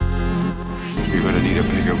need a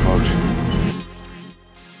bigger boat.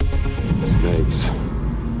 Snakes.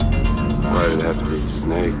 Why did it have to be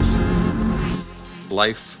snakes?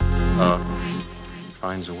 Life,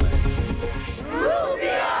 finds a way.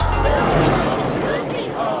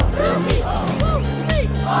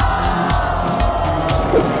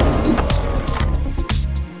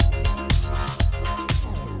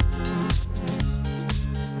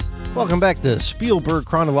 Welcome back to Spielberg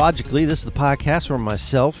Chronologically. This is the podcast where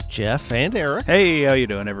myself, Jeff, and Eric, Hey, how you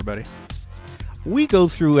doing, everybody? we go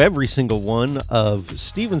through every single one of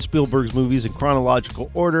Steven Spielberg's movies in chronological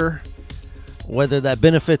order. Whether that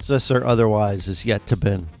benefits us or otherwise is yet to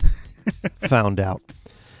be found out.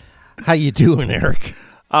 How you doing, Eric?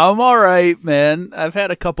 I'm all right, man. I've had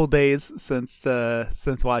a couple days since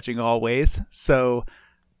watching Always. So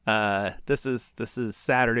this is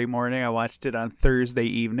Saturday morning. I watched it on Thursday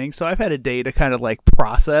evening. So I've had a day to kind of like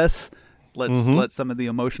process. Let some of the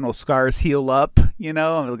emotional scars heal up. You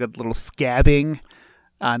know, I've got a little scabbing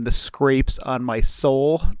on the scrapes on my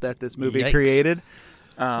soul that this movie Yikes. created.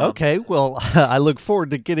 Okay, well, I look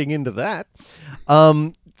forward to getting into that.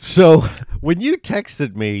 So when you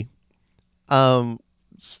texted me, so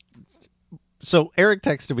Eric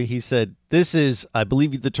texted me, he said, this is, I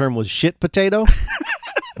believe the term was shit potato,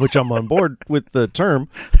 which I'm on board with the term.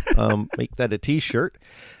 Make that a t-shirt.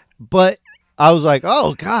 But I was like,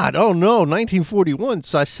 oh God, oh no, 1941.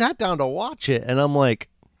 So I sat down to watch it and I'm like,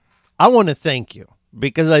 I want to thank you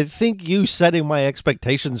because I think you setting my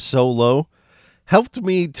expectations so low helped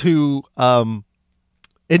me to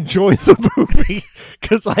enjoy the movie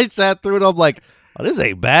because I sat through it. I'm like, oh, this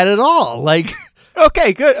ain't bad at all. Like,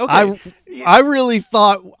 Okay, good. Okay. I really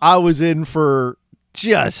thought I was in for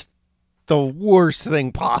just the worst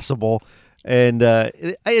thing possible, and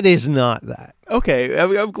it is not that. Okay,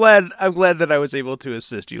 I'm glad that I was able to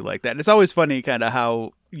assist you like that. It's always funny kind of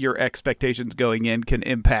how your expectations going in can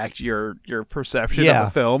impact your perception of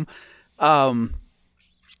a film. I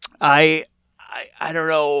don't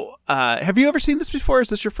know. Have you ever seen this before? Is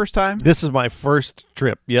this your first time? This is my first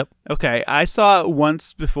trip. Yep. Okay, I saw it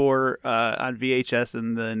once before on VHS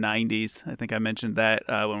in the 90s. I think I mentioned that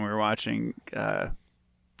when we were watching the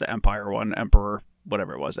Empire one, Emperor,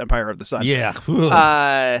 whatever it was, Empire of the Sun. Yeah.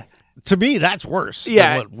 To me, that's worse.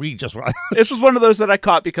 Yeah. Than what we just watched. This was one of those that I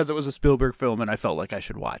caught because it was a Spielberg film and I felt like I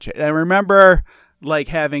should watch it. And I remember like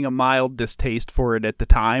having a mild distaste for it at the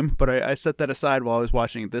time, but I set that aside while I was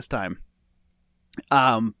watching it this time.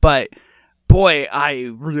 But boy,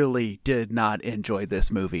 I really did not enjoy this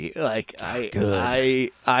movie. Like I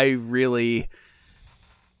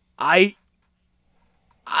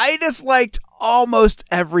disliked almost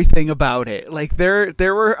everything about it. Like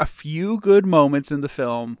there were a few good moments in the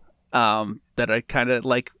film that I kind of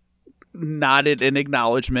like nodded in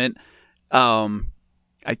acknowledgement.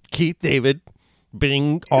 Keith David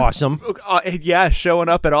being awesome. Yeah, showing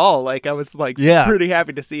up at all. Like I was like pretty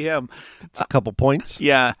happy to see him. It's a couple points.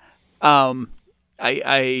 Yeah. But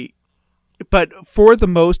for the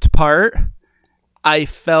most part, I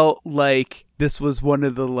felt like this was one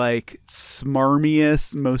of the like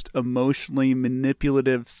smarmiest, most emotionally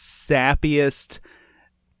manipulative, sappiest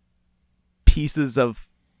pieces of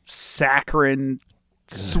saccharine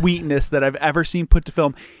sweetness that I've ever seen put to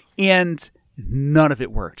film. And none of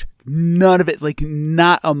it worked. None of it, like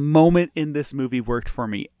not a moment in this movie worked for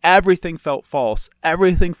me. Everything felt false.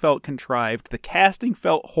 Everything felt contrived. The casting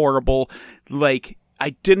felt horrible. Like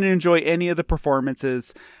I didn't enjoy any of the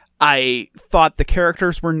performances. I thought the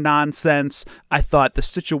characters were nonsense. I thought the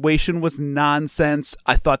situation was nonsense.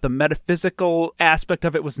 I thought the metaphysical aspect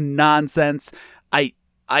of it was nonsense. I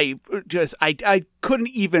couldn't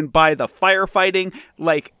even buy the firefighting.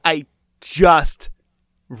 Like I just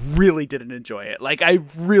really didn't enjoy it. Like I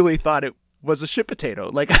really thought it was a shit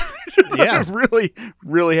potato. Like I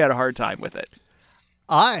really had a hard time with it.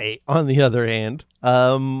 I, on the other hand,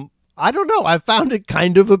 I don't know. I found it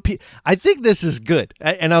kind of I think this is good.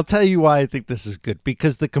 And I'll tell you why I think this is good.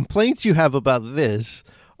 Because the complaints you have about this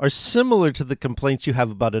are similar to the complaints you have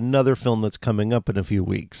about another film that's coming up in a few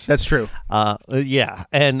weeks. That's true. Yeah.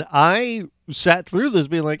 And I sat through this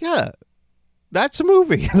being like, yeah, that's a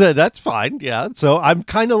movie. That's fine. Yeah. So I'm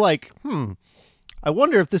kind of like, I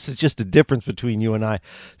wonder if this is just a difference between you and I.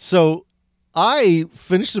 So I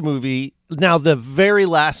finished the movie. Now, the very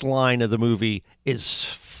last line of the movie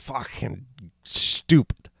is fucking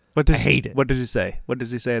stupid. I hate it. What does he say? What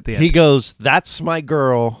does he say at the end? He goes, "That's my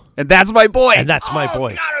girl. And that's my boy. And that's my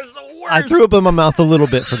boy." God, it was the worst. I threw up in my mouth a little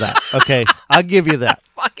bit for that. Okay. I'll give you that.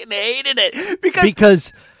 I fucking hated it. Because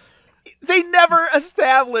Because they never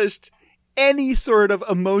established any sort of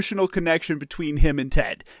emotional connection between him and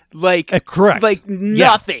Ted. Like, correct. Like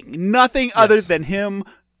nothing other Yes. than him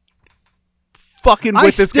fucking I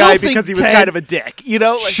with this still guy think because he was Ted kind of a dick, you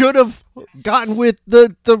know? Like, should have gotten with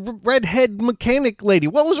the redhead mechanic lady.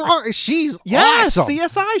 What was wrong? She's yes, awesome.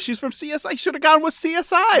 CSI. She's from CSI. Should have gone with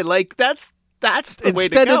CSI. Like, that's the way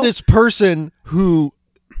to Instead go. of this person who,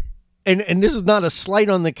 and this is not a slight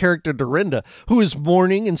on the character Dorinda, who is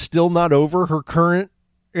mourning and still not over her current,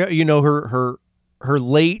 her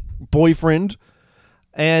late boyfriend,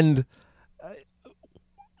 and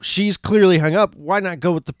she's clearly hung up. Why not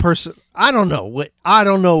go with the person? I don't know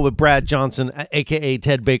what Brad Johnson, aka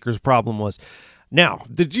Ted Baker's problem was. Now,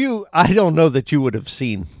 I don't know that you would have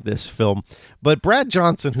seen this film, but Brad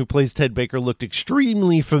Johnson, who plays Ted Baker, looked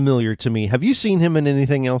extremely familiar to me. Have you seen him in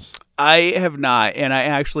anything else? I have not, and I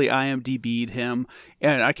actually IMDb'd him,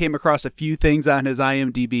 and I came across a few things on his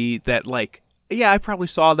IMDb that, like, yeah, I probably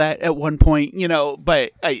saw that at one point,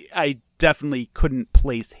 but I definitely couldn't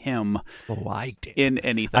place him in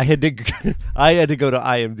anything. I had to go to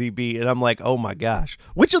IMDb, and I'm like, oh my gosh,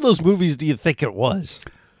 which of those movies do you think it was?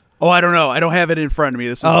 Oh, I don't know. I don't have it in front of me.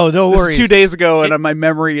 This is, no this worries. is 2 days ago, and my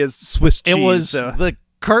memory is Swiss cheese. It was so. the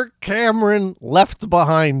Kirk Cameron Left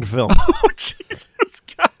Behind film. Oh, Jesus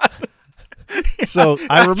God. So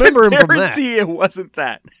I remember him from that. guarantee it wasn't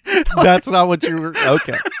that. That's not what you were.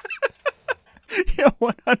 Okay. Yeah,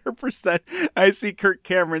 100%. I see Kirk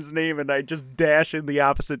Cameron's name and I just dash in the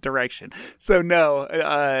opposite direction. So no,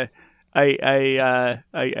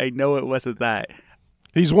 I know it wasn't that.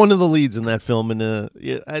 He's one of the leads in that film, and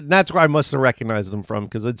that's where I must have recognized him from,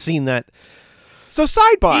 because I'd seen that. So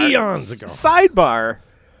sidebar. Eons ago. Sidebar.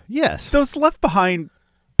 Yes. Those Left Behind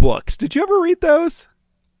books. Did you ever read those?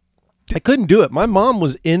 I couldn't do it. My mom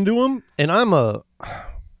was into them, and I'm a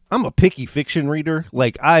picky fiction reader.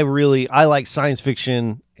 Like, I like science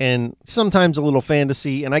fiction and sometimes a little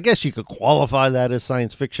fantasy, and I guess you could qualify that as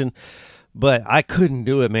science fiction, but I couldn't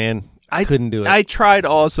do it, man. I couldn't do it. I tried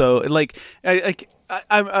also.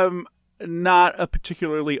 I'm not a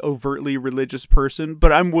particularly overtly religious person,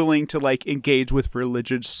 but I'm willing to like engage with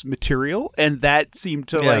religious material, and that seemed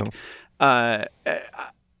to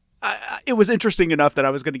it was interesting enough that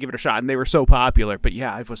I was going to give it a shot, and they were so popular. But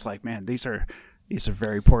yeah, I was like, man, these are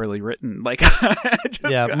very poorly written. Like,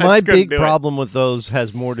 my big problem with those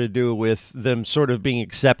has more to do with them sort of being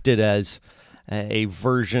accepted as a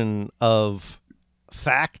version of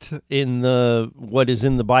fact in what is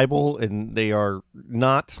in the Bible, and they are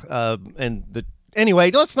not.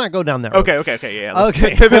 Anyway, let's not go down that road. Okay, yeah.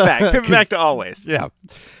 Okay, pivot back to always. Yeah.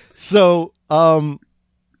 So,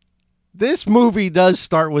 this movie does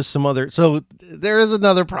start with some other. So there is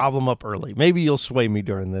another problem up early. Maybe you'll sway me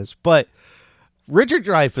during this, but Richard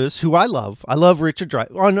Dreyfuss, who I love Richard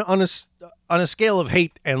Dreyfuss on a scale of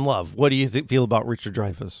hate and love. What do you feel about Richard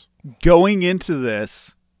Dreyfuss? Going into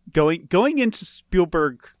this, going into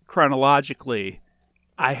Spielberg chronologically,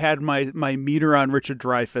 I had my meter on Richard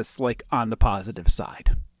Dreyfuss like on the positive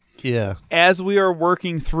side. Yeah. As we are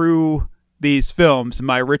working through these films,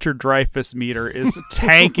 my Richard Dreyfuss meter is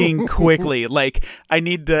tanking quickly. Like, I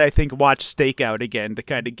need to, I think, watch Stakeout again to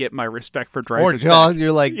kind of get my respect for Dreyfuss. Or Jaws, back.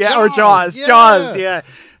 you're like, yeah, Jaws, or Jaws, yeah.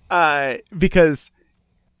 Because,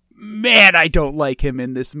 man, I don't like him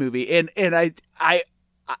in this movie. And I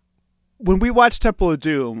when we watched Temple of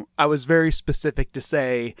Doom, I was very specific to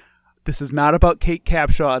say, this is not about Kate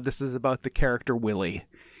Capshaw, this is about the character Willie.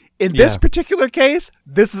 In this particular case,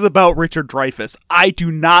 this is about Richard Dreyfuss. I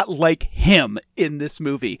do not like him in this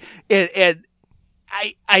movie. And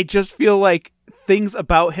I just feel like things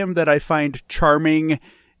about him that I find charming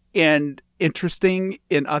and interesting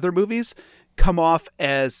in other movies come off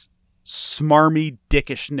as smarmy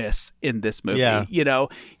dickishness in this movie,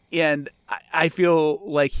 And I feel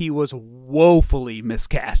like he was woefully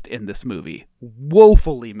miscast in this movie.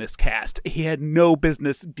 Woefully miscast. He had no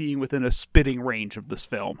business being within a spitting range of this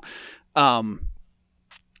film.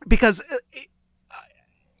 Because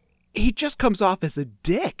he just comes off as a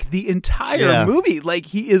dick the entire movie. Like,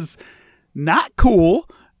 he is not cool.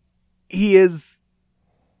 He is...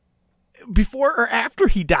 before or after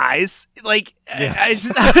he dies, like, I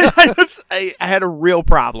had a real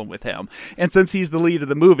problem with him. And since he's the lead of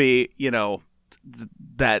the movie,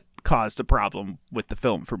 that caused a problem with the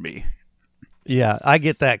film for me. Yeah, I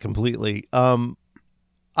get that completely.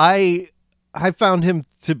 I found him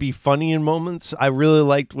to be funny in moments. I really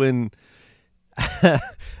liked when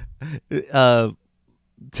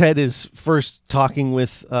Ted is first talking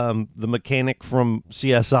with the mechanic from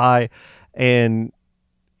CSI, and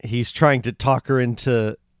he's trying to talk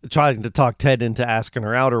Ted into asking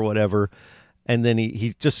her out or whatever. And then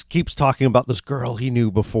he just keeps talking about this girl he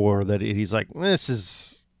knew before that he's like, this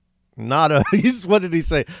is not a, what did he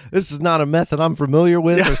say? This is not a method I'm familiar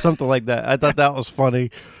with or something like that. I thought that was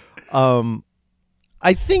funny.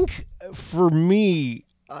 I think for me,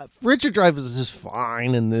 Richard Dreyfuss is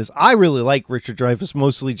fine in this. I really like Richard Dreyfuss,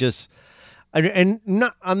 mostly just, I'm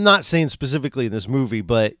not saying specifically in this movie,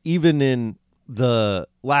 but even in the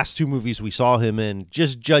last two movies we saw him in,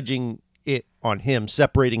 just judging it on him,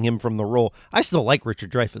 separating him from the role, I still like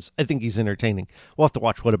Richard Dreyfuss. I think he's entertaining. We'll have to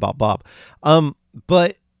watch What About Bob?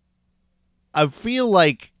 But I feel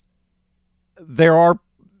like there are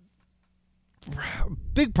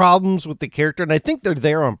big problems with the character, and I think they're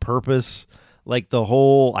there on purpose. Like the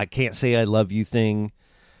whole "I can't say I love you" thing,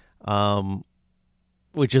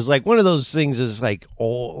 which is like one of those things is like,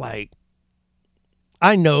 oh, like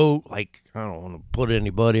I know, like I don't want to put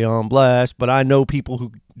anybody on blast, but I know people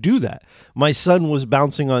who do that. My son was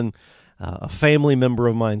bouncing on a family member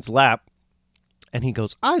of mine's lap, and he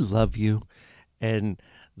goes, "I love you," and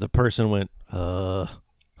the person went, and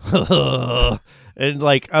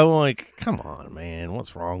like I'm like, come on, man,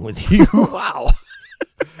 what's wrong with you? Wow.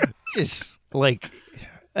 Just like,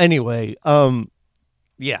 anyway,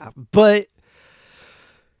 yeah, but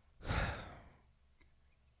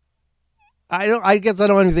I guess I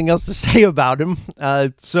don't have anything else to say about him.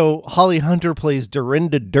 So Holly Hunter plays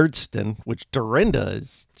Dorinda Durston, which Dorinda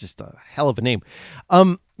is just a hell of a name.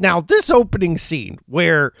 Now this opening scene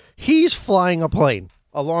where he's flying a plane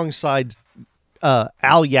alongside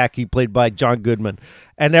Al Yaki, played by John Goodman,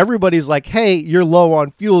 and everybody's like, "Hey, you're low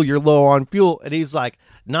on fuel. You're low on fuel," and he's like,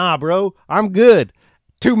 "Nah, bro, I'm good."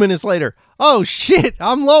 2 minutes later, "Oh shit,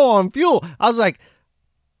 I'm low on fuel." I was like,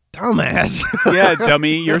 dumbass. Yeah,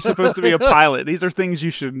 dummy. You're supposed to be a pilot. These are things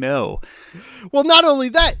you should know. Well, not only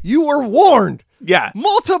that, you were warned Yeah.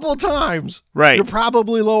 multiple times. Right. You're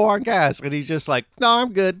probably low on gas. And he's just like, "No,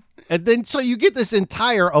 I'm good." And then so you get this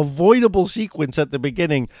entire avoidable sequence at the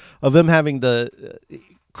beginning of him having the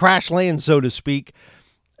crash land, so to speak,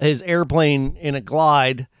 his airplane in a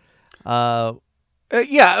glide.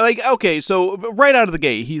 Yeah, like, okay, so right out of the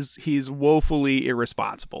gate, he's woefully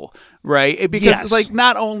irresponsible, right? Because, Yes. like,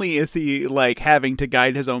 not only is he, like, having to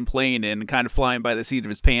guide his own plane and kind of flying by the seat of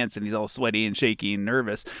his pants and he's all sweaty and shaky and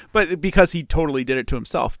nervous, but because he totally did it to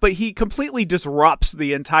himself. But he completely disrupts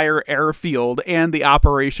the entire airfield and the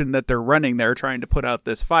operation that they're running there trying to put out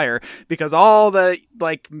this fire because all the,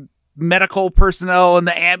 like, medical personnel and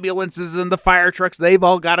the ambulances and the fire trucks, they've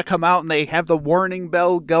all got to come out and they have the warning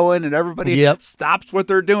bell going and everybody stops what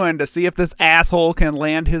they're doing to see if this asshole can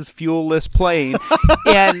land his fuelless plane.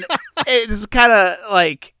 And it's kind of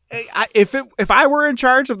like, if I were in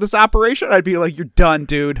charge of this operation, I'd be like, "You're done,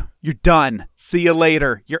 dude. You're done. See you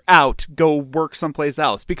later. You're out. Go work someplace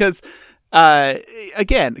else." Because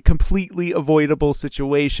again, completely avoidable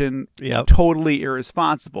situation, totally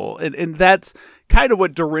irresponsible. And that's kind of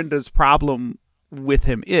what Dorinda's problem with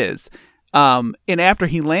him is. And after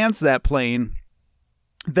he lands that plane,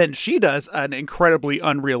 then she does an incredibly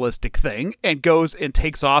unrealistic thing and goes and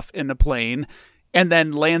takes off in the plane and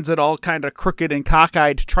then lands it all kind of crooked and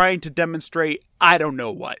cockeyed, trying to demonstrate I don't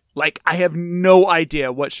know what. Like, I have no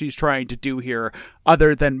idea what she's trying to do here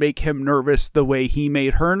other than make him nervous the way he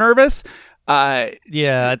made her nervous.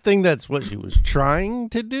 Yeah, I think that's what she was trying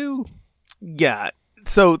to do. Yeah,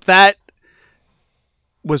 so that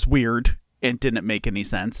was weird and didn't make any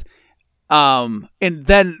sense. And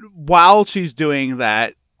then while she's doing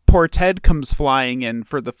that, poor Ted comes flying in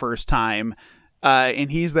for the first time.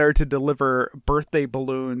 And he's there to deliver birthday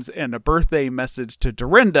balloons and a birthday message to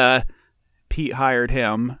Dorinda. Pete hired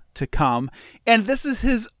him to come. And this is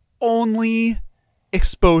his only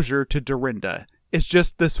exposure to Dorinda. It's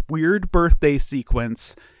just this weird birthday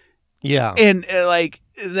sequence. Yeah. And like,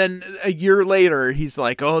 then a year later, he's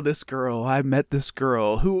like, "Oh, this girl, I met this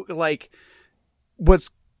girl who like was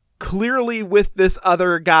clearly with this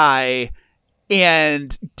other guy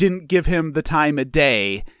and didn't give him the time of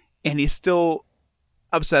day. And he's still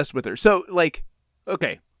obsessed with her." So, like,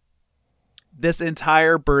 okay, this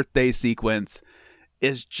entire birthday sequence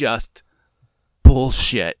is just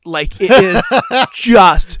bullshit. Like, it is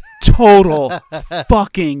just total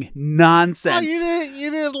fucking nonsense. Oh,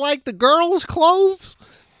 you didn't like the girl's clothes?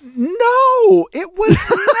 No, it was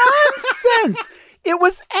nonsense. It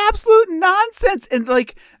was absolute nonsense. And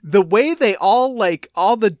like the way they all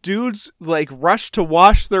the dudes like rushed to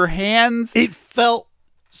wash their hands. It felt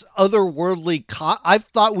otherworldly. I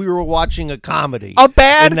thought we were watching a comedy. A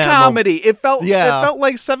bad comedy. It felt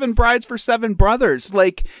like Seven Brides for Seven Brothers.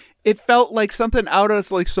 Like, it felt like something out of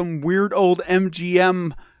like some weird old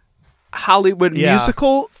MGM Hollywood Yeah.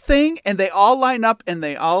 musical thing, and they all line up and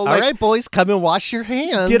they all All right, boys, come and wash your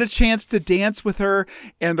hands. get a chance to dance with her,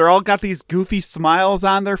 and they're all got these goofy smiles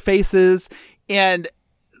on their faces, and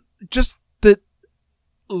just the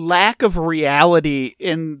lack of reality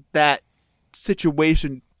in that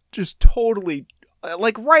situation just totally,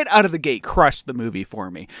 like, right out of the gate crushed the movie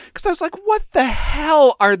for me, because I was like, what the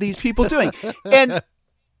hell are these people doing? And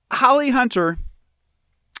Holly Hunter,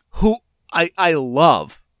 who I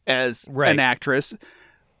love as Right. an actress,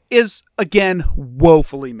 is again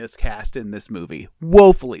woefully miscast in this movie.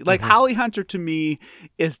 Woefully. Like, Holly Hunter to me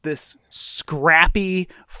is this scrappy,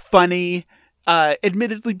 funny,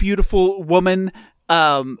 admittedly beautiful woman,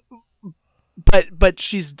 but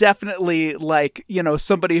she's definitely, like, you know,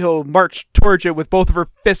 somebody who'll march towards you with both of her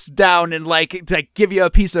fists down and like give you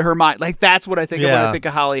a piece of her mind. Like, that's what I think of when I think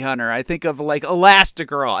of Holly Hunter. I think of like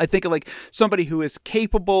Elastigirl. I think of like somebody who is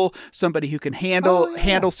capable, somebody who can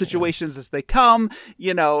handle situations as they come,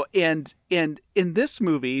 you know. And in this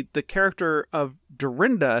movie, the character of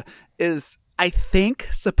Dorinda is, I think,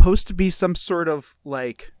 supposed to be some sort of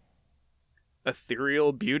like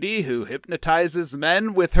ethereal beauty who hypnotizes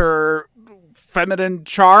men with her feminine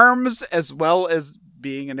charms, as well as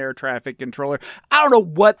being an air traffic controller. I don't know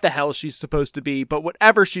what the hell she's supposed to be, but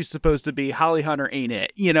whatever she's supposed to be, Holly Hunter ain't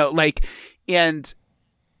it, you know, like. And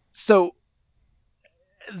so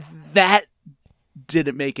that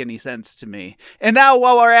didn't make any sense to me. And now,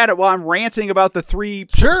 while we're at it, while I'm ranting about the three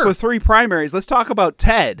primaries, let's talk about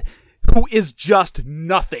Ted, who is just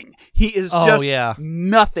nothing. He is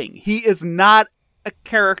nothing. He is not a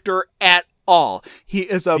character at all. He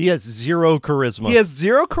has zero charisma. He has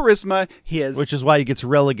zero charisma. Which is why he gets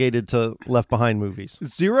relegated to Left Behind movies.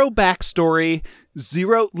 Zero backstory,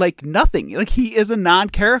 zero, like, nothing. Like, he is a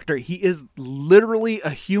non-character. He is literally a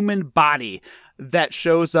human body that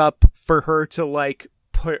shows up for her to, like,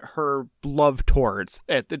 put her love towards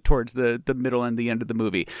the middle and the end of the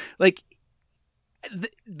movie. Like,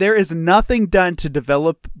 there is nothing done to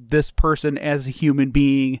develop this person as a human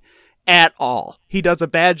being at all. He does a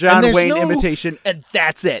bad John Wayne imitation, and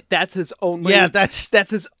that's it. That's his only. Yeah,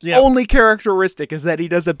 that's his only characteristic, is that he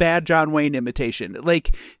does a bad John Wayne imitation.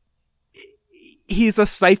 Like, he's a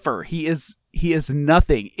cipher. He is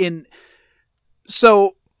nothing.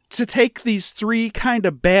 So to take these three kind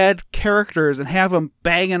of bad characters and have them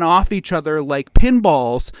banging off each other like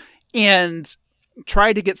pinballs and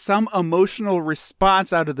try to get some emotional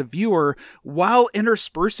response out of the viewer while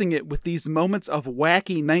interspersing it with these moments of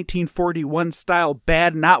wacky 1941 style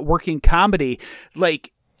bad not working comedy,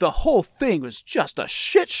 like, the whole thing was just a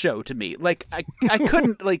shit show to me. Like, I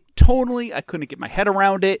couldn't, like, tonally, I couldn't get my head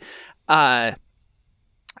around it. The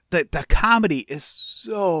comedy is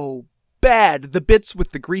so bad. The bits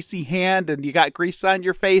with the greasy hand and you got grease on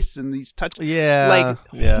your face and these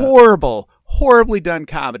horribly done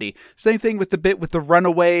comedy. Same thing with the bit with the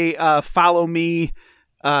runaway follow me.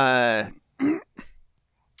 Ted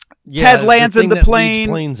lands in the plane.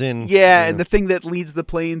 And the thing that leads the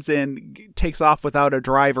planes in takes off without a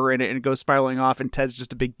driver in it, and it goes spiraling off, and Ted's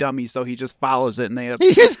just a big dummy, so he just follows it, and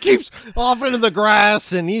he just keeps off into the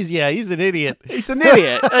grass, and he's an idiot. It's an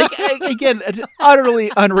idiot. Like, again,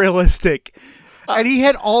 utterly unrealistic. And he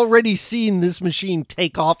had already seen this machine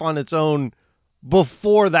take off on its own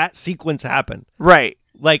before that sequence happened. Right.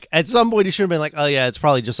 Like, at some point he should have been like, oh yeah, it's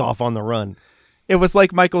probably just off on the run. It was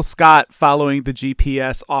like Michael Scott following the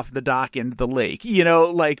GPS off the dock into the lake, you know,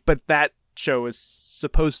 like, but that show is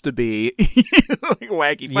supposed to be like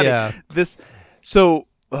wacky funny.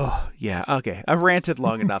 Yeah. Okay. I've ranted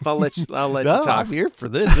long enough. I'll let you talk. I'm here for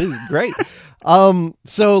this. This is great.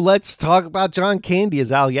 So let's talk about John Candy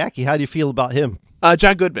as Al Yaki. How do you feel about him?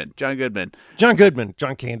 John Goodman. John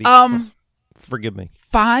Candy. Forgive me.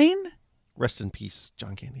 Fine. Rest in peace,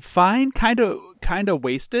 John Candy. Fine. Kind of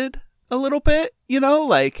wasted a little bit, you know,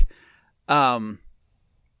 like, again,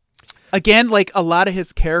 like, a lot of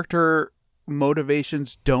his character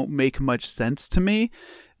motivations don't make much sense to me.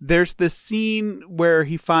 There's this scene where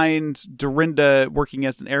he finds Dorinda working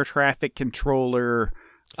as an air traffic controller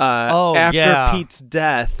after Pete's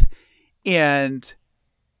death, and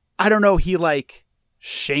I don't know, he, like,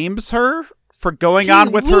 shames her for going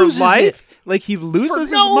on with her life. Like, he loses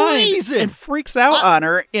his mind and freaks out on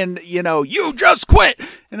her, and, you know, you just quit.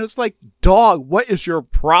 And it's like, dog, what is your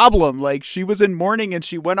problem? Like, she was in mourning and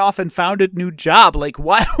she went off and found a new job. Like,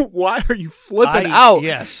 why are you flipping out?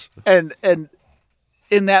 Yes. And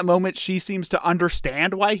in that moment, she seems to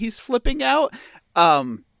understand why he's flipping out.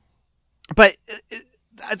 But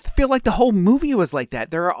I feel like the whole movie was like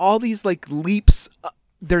that. There are all these, like, leaps.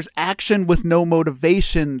 There's action with no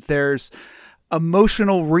motivation. There's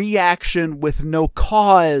emotional reaction with no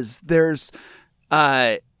cause. There's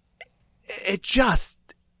it just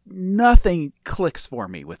nothing clicks for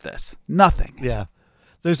me with this. Nothing. Yeah.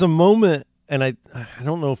 There's a moment, and I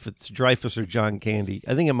don't know if it's Dreyfuss or John Candy.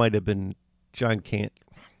 I think it might have been John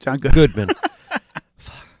Goodman.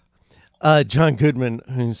 John Goodman,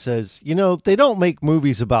 who says, they don't make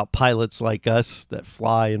movies about pilots like us that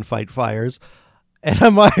fly and fight fires. And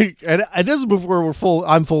I'm like, and this is before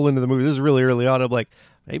I'm full into the movie. This is really early on. I'm like,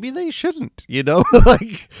 maybe they shouldn't,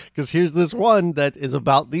 like, because here's this one that is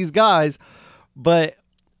about these guys. But,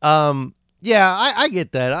 yeah, I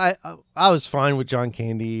get that. I was fine with John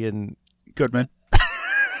Candy and Goodman.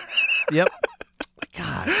 Yep.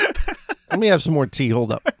 God, let me have some more tea.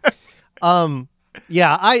 Hold up.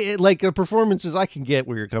 Yeah, I like the performances. I can get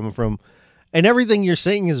where you're coming from, and everything you're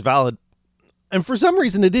saying is valid. And for some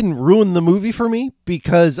reason, it didn't ruin the movie for me,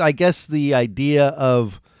 because I guess the idea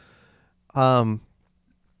of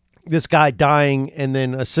this guy dying and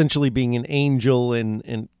then essentially being an angel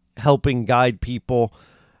and helping guide people,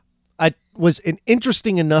 was an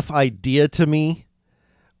interesting enough idea to me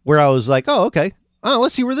where I was like, oh, okay. Oh,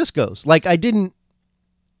 let's see where this goes. Like, I didn't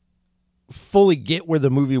fully get where the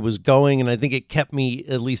movie was going, and I think it kept me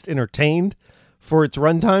at least entertained for its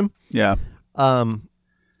runtime. Yeah.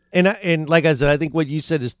 And like I said, I think what you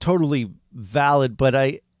said is totally valid, but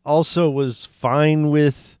I also was fine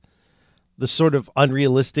with the sort of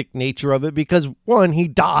unrealistic nature of it, because one, he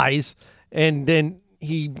dies, and then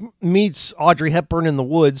he meets Audrey Hepburn in the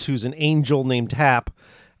woods, who's an angel named Hap,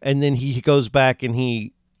 and then he goes back and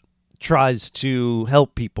he tries to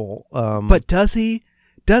help people. But does he?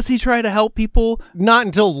 Does he try to help people? Not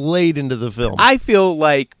until late into the film. I feel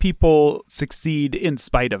like people succeed in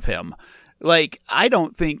spite of him. Like, I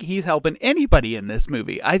don't think he's helping anybody in this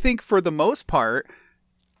movie. I think for the most part,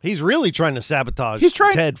 he's really trying to sabotage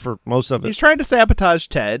Ted for most of it. He's trying to sabotage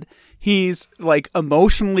Ted. He's like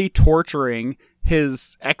emotionally torturing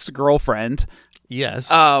his ex-girlfriend.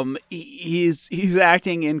 Yes. He's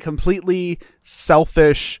acting in completely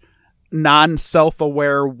selfish,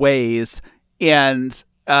 non-self-aware ways, and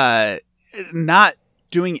not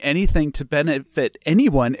doing anything to benefit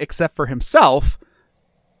anyone except for himself.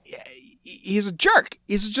 He's a jerk.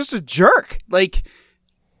 He's just a jerk. Like,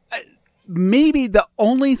 maybe the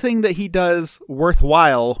only thing that he does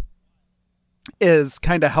worthwhile is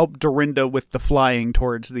kind of help Dorinda with the flying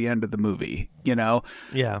towards the end of the movie, Yeah.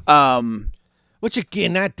 Which,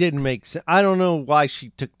 again, that didn't make sense. I don't know why she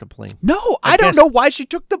took the plane. No, I don't know why she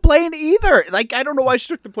took the plane either. Like, I don't know why she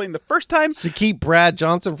took the plane the first time. To keep Brad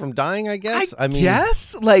Johnson from dying, I guess? I mean,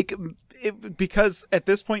 yes, like, because at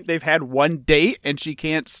this point they've had one date and she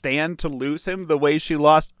can't stand to lose him the way she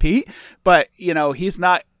lost Pete. But, he's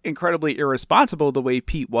not incredibly irresponsible the way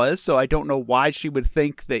Pete was, so I don't know why she would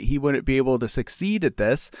think that he wouldn't be able to succeed at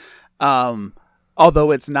this.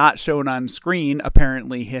 Although it's not shown on screen,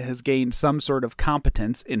 apparently he has gained some sort of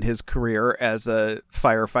competence in his career as a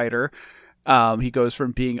firefighter. He goes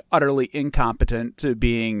from being utterly incompetent to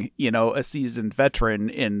being, a seasoned veteran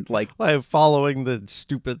in like following the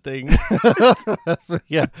stupid thing.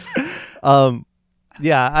 Yeah.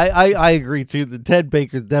 Yeah, I agree too. The Ted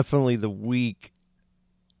Baker's definitely the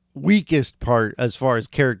weakest part as far as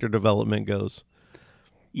character development goes.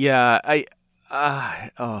 Yeah, I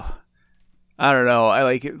don't know. I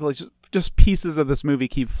like it. Like, just pieces of this movie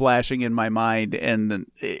keep flashing in my mind, and then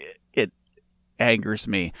it angers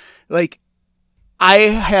me. Like, I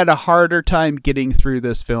had a harder time getting through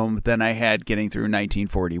this film than I had getting through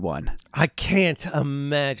 1941. I can't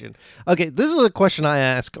imagine. Okay, this is a question I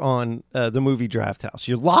ask on the movie Draft House.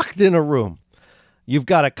 You're locked in a room. You've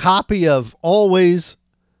got a copy of Always,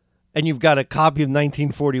 and you've got a copy of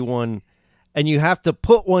 1941. And you have to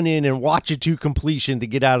put one in and watch it to completion to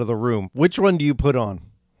get out of the room. Which one do you put on?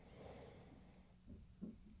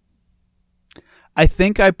 I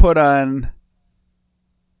think I put on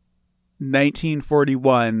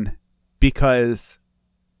 1941 because,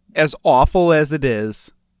 as awful as it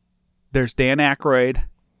is, there's Dan Aykroyd,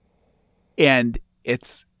 and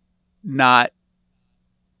it's not...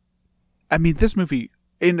 I mean, this movie,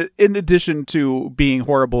 in addition to being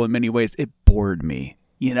horrible in many ways, it bored me.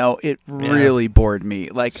 It really bored me.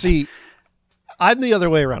 Like, see, I'm the other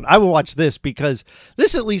way around. I will watch this because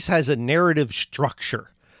this at least has a narrative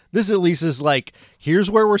structure. This at least is like,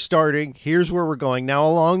 here's where we're starting, here's where we're going. Now,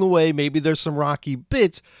 along the way, maybe there's some rocky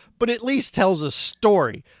bits, but at least tells a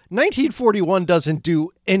story. 1941 doesn't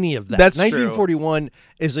do any of that. That's 1941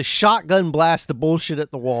 is a shotgun blast of bullshit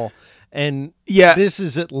at the wall. And yeah, this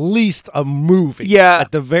is at least a movie. Yeah,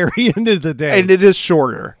 at the very end of the day, and it is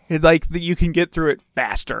shorter. You can get through it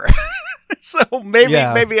faster. So maybe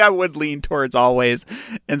Yeah. maybe I would lean towards Always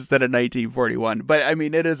instead of 1941. But I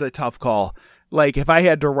mean, it is a tough call. Like, if I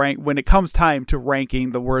had to rank, when it comes time to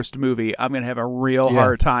ranking the worst movie, I'm going to have a real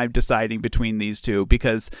hard time deciding between these two,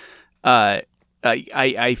 because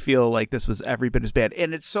I feel like this was every bit as bad.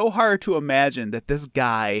 And it's so hard to imagine that this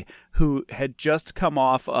guy who had just come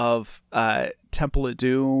off of Temple of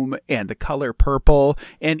Doom and The Color Purple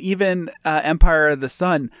and even Empire of the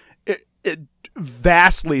Sun, it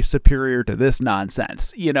vastly superior to this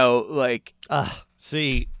nonsense. You know, like...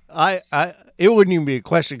 See, I it wouldn't even be a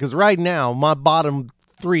question, because right now my bottom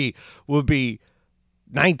three would be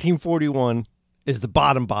 1941 is the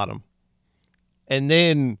bottom, and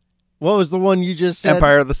then what was the one you just said?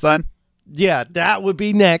 Empire of the Sun? Yeah, that would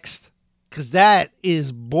be next, because that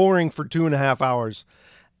is boring for 2.5 hours,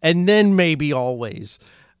 and then maybe Always.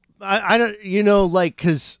 I don't, you know, like,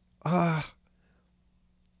 because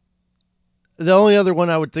the only other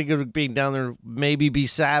one I would think it would be down there maybe be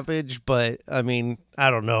Savage, but I mean,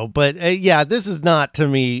 I don't know. But yeah, this is not, to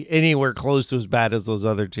me, anywhere close to as bad as those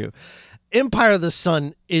other two. Empire of the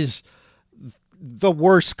Sun is the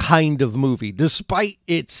worst kind of movie, despite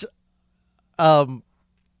its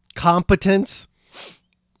competence.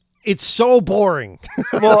 It's so boring.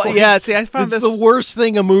 Well, yeah, see, I found It's this... the worst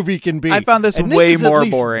thing a movie can be. I found this And way is at more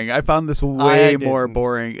least- boring. I found this I way more didn't.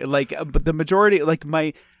 boring. Like, but the majority, like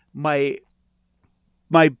my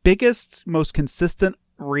biggest, most consistent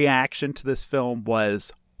reaction to this film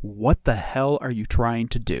was, what the hell are you trying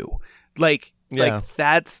to do? Like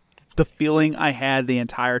that's the feeling I had the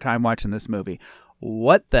entire time watching this movie.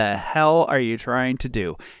 What the hell are you trying to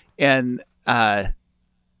do? And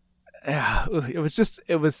it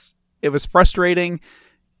was frustrating.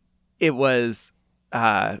 It was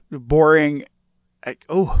boring. I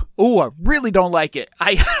really don't like it.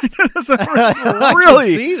 I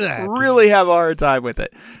really, see that. really have a hard time with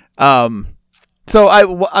it. So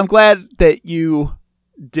I'm glad that you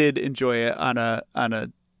did enjoy it on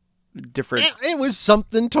a different. It was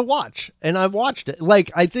something to watch, and I've watched it.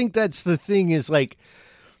 Like, I think that's the thing is, like,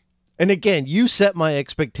 and again, you set my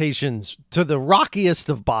expectations to the rockiest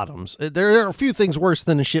of bottoms. There are a few things worse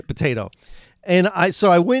than a shit potato. And I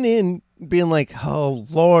went in being like, oh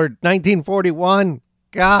Lord, 1941,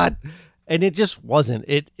 God. And it just wasn't.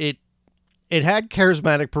 It had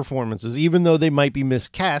charismatic performances, even though they might be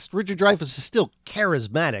miscast. Richard Dreyfuss is still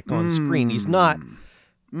charismatic on screen. He's not.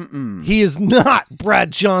 He is not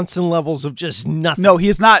Brad Johnson levels of just nothing. No, he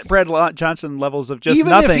is not Brad Johnson levels of just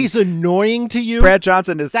even nothing. if he's annoying to you, Brad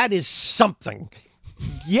Johnson is that is something.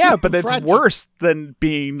 Yeah, but it's Brad- worse than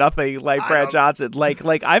being nothing like Brad Johnson.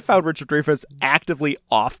 Like I found Richard Dreyfuss actively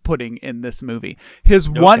off-putting in this movie.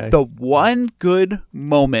 The one good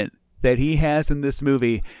moment that he has in this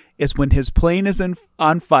movie is when his plane is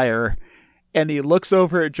on fire, and he looks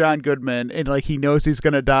over at John Goodman, and like he knows he's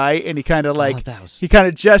gonna die, and he kind of he kind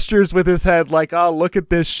of gestures with his head like, "Oh, look at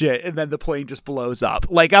this shit," and then the plane just blows up.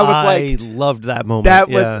 Like I loved that moment. that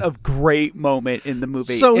was yeah. a great moment in the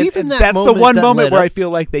movie. So And- even and that that's the moment one that moment led where up- I feel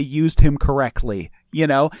like they used him correctly. You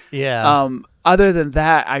know. Yeah. Other than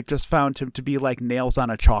that, I just found him to be like nails on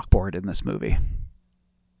a chalkboard in this movie.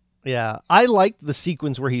 Yeah, I liked the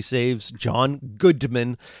sequence where he saves John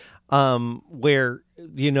Goodman, where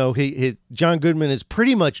John Goodman is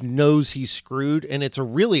pretty much knows he's screwed, and it's a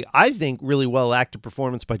really, I think, really well acted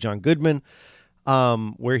performance by John Goodman,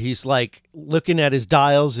 where he's like looking at his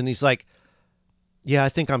dials and he's like, "Yeah, I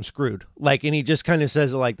think I'm screwed." Like, and he just kind of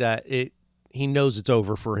says it like that. He knows it's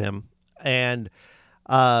over for him, and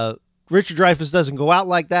Richard Dreyfuss doesn't go out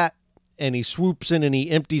like that. And he swoops in and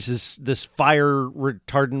he empties this fire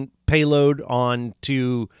retardant payload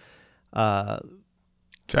onto the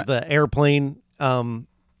airplane,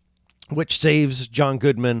 which saves John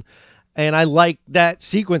Goodman. And I like that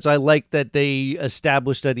sequence. I like that they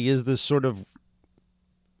established that he is this sort of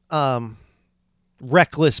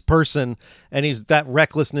reckless person, and that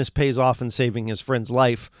recklessness pays off in saving his friend's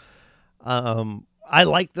life. I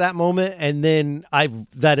liked that moment. And then I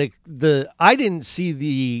didn't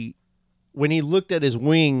see when he looked at his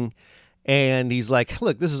wing and he's like,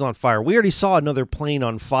 "Look, this is on fire." We already saw another plane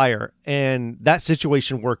on fire, and that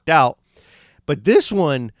situation worked out. But this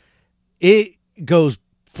one, it goes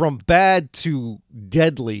from bad to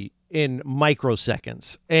deadly in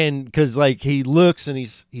microseconds. And because like he looks and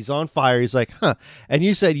he's on fire, he's like, "Huh." And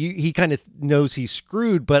you said he kind of knows he's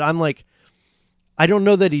screwed, but I'm like, I don't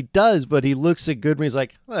know that he does, but he looks at Goodman. He's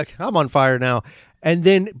like, "Look, I'm on fire now." And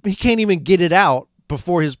then he can't even get it out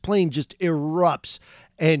before his plane just erupts,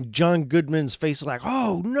 and John Goodman's face is like,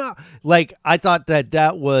 "Oh no!" Like, I thought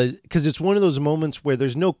that was because it's one of those moments where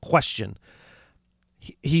there's no question.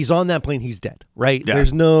 he's on that plane, he's dead, right? Yeah.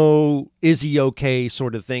 There's no is he okay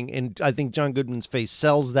sort of thing, and I think John Goodman's face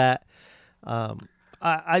sells that.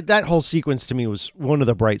 I that whole sequence to me was one of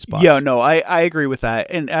the bright spots. Yeah, no, I agree with that.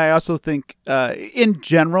 And I also think, in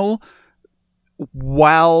general,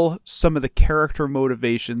 while some of the character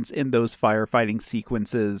motivations in those firefighting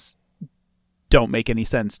sequences don't make any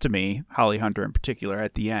sense to me, Holly Hunter in particular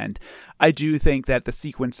at the end, I do think that the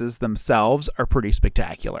sequences themselves are pretty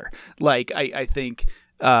spectacular. Like, I think...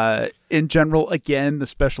 in general, again, the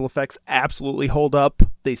special effects absolutely hold up.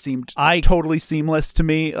 They seemed totally seamless to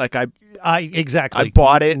me. Like exactly. I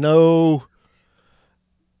bought it. No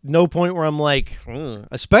point where I'm like,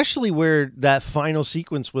 especially where that final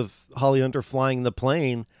sequence with Holly Hunter flying the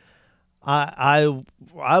plane. I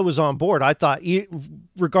was on board. I thought,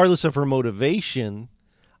 regardless of her motivation,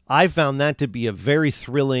 I found that to be a very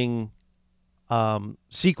thrilling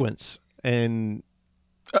sequence, and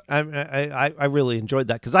I really enjoyed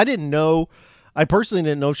that because I personally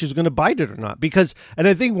didn't know if she was going to bite it or not, and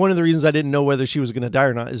I think one of the reasons I didn't know whether she was going to die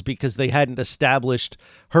or not is because they hadn't established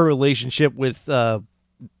her relationship with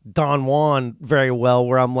Don Juan very well,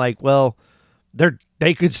 where I'm like, well,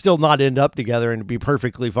 they could still not end up together and be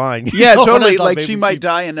perfectly fine. Yeah, totally. Like she might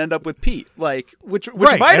die and end up with Pete, like which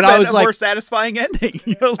right. might and have been a like, more satisfying ending.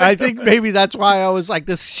 I think maybe that's why I was like,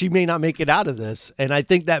 this. She may not make it out of this, and I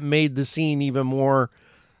think that made the scene even more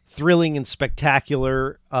thrilling and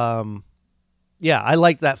spectacular. I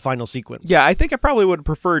like that final sequence. Yeah, I think I probably would have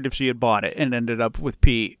preferred if she had bought it and ended up with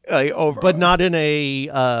Pete over, but not in a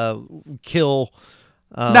kill.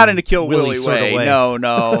 Not in a Kill Willie way. way. No.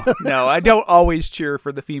 I don't always cheer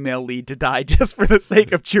for the female lead to die just for the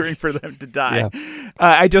sake of cheering for them to die. Yeah.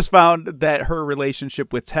 I just found that her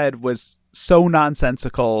relationship with Ted was so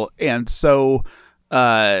nonsensical and so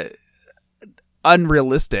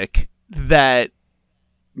unrealistic that,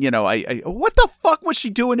 I what the fuck was she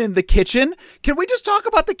doing in the kitchen? Can we just talk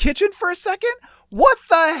about the kitchen for a second? What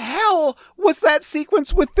the hell was that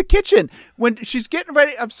sequence with the kitchen when she's getting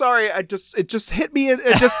ready? I'm sorry. It just hit me.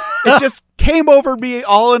 It just came over me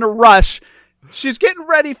all in a rush. She's getting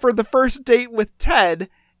ready for the first date with Ted,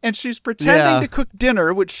 and she's pretending to cook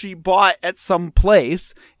dinner, which she bought at some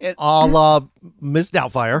place. And, a la Miss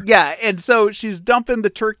Doubtfire. Yeah, and so she's dumping the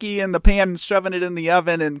turkey in the pan, shoving it in the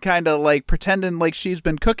oven, and kind of like pretending like she's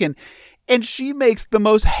been cooking. And she makes the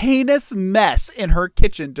most heinous mess in her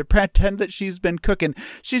kitchen to pretend that she's been cooking.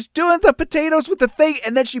 She's doing the potatoes with the thing,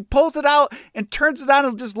 and then she pulls it out and turns it on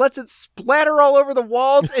and just lets it splatter all over the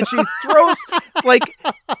walls. And she throws,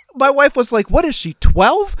 my wife was like, what is she,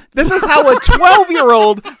 12? This is how a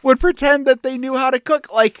 12-year-old would pretend that they knew how to cook.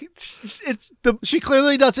 She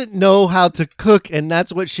clearly doesn't know how to cook, and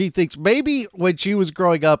that's what she thinks. Maybe when she was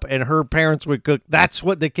growing up and her parents would cook, that's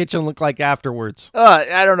what the kitchen looked like afterwards.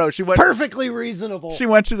 I don't know. She went perfectly reasonable. She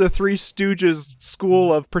went to the Three Stooges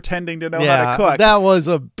school of pretending to know how to cook. That was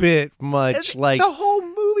a bit much. The whole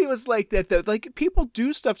movie was like that, though. Like, people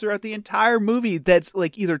do stuff throughout the entire movie that's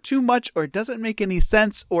like either too much or it doesn't make any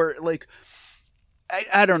sense, or like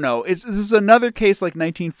I don't know. This is another case like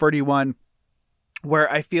 1941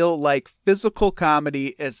 where I feel like physical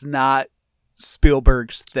comedy is not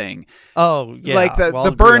Spielberg's thing. Oh, yeah. Like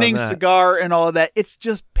the burning cigar and all of that. It's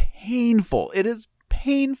just painful. It is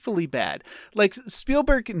painfully bad. Like,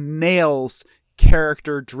 Spielberg nails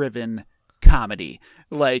character-driven comedy.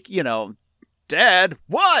 Like, Dad,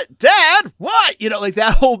 what? Like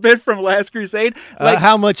that whole bit from Last Crusade. Like,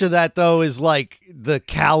 how much of that, though, is like the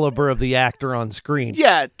caliber of the actor on screen?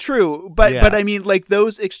 Yeah, true. But I mean, like,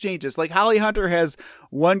 those exchanges. Like, Holly Hunter has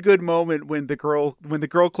one good moment when the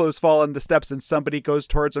girl clothes fall on the steps and somebody goes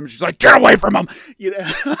towards him. She's like, get away from him.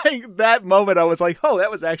 Like, that moment, I was like, oh,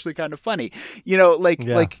 that was actually kind of funny.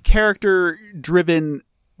 Like character driven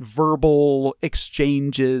verbal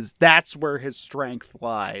exchanges. That's where his strength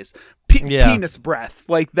lies. Penis breath,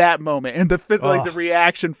 like that moment, and the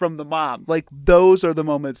reaction from the mom. Like, those are the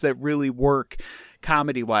moments that really work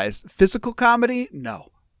comedy wise. Physical comedy, no,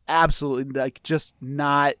 absolutely, like, just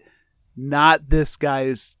not this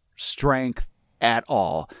guy's strength at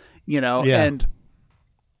all. And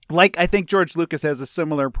like, I think George Lucas has a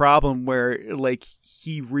similar problem where, like,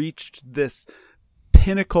 he reached this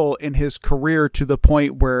pinnacle in his career to the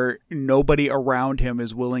point where nobody around him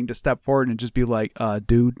is willing to step forward and just be like,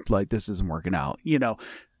 dude, like, this isn't working out.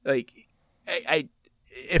 Like,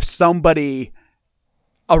 if somebody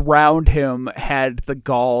around him had the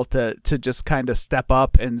gall to just kind of step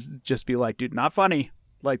up and just be like, dude, not funny.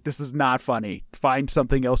 Like, this is not funny. Find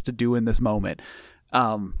something else to do in this moment.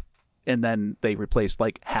 And then they replaced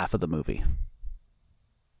like half of the movie.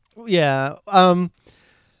 Yeah.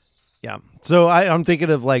 Yeah. So I'm thinking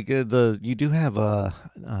of like you do have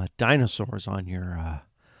dinosaurs on your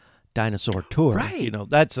dinosaur tour, Right. You know,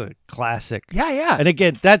 that's a classic. Yeah. And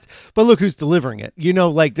again, but look who's delivering it. You know,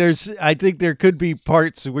 like I think there could be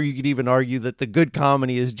parts where you could even argue that the good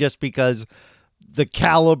comedy is just because the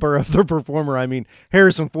caliber of the performer. I mean,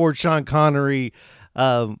 Harrison Ford, Sean Connery.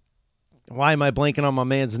 Why am I blanking on my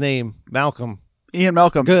man's name? Malcolm. Ian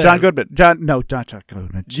Malcolm, Good. John Goodman, John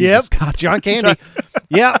Goodman. Jesus, God. John Candy.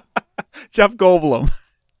 Yeah. Jeff Goldblum.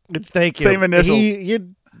 Thank you. Same initials. He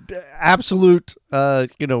absolute,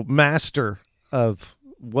 master of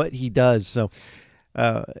what he does. So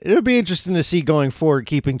it'll be interesting to see going forward,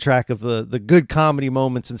 keeping track of the good comedy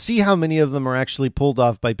moments and see how many of them are actually pulled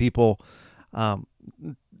off by people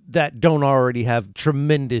that don't already have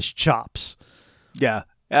tremendous chops. Yeah,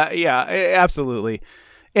 absolutely.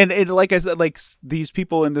 And like I said, like these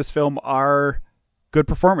people in this film are good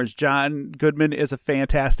performers. John Goodman is a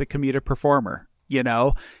fantastic comedic performer, you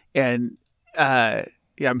know, and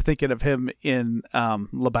I'm thinking of him in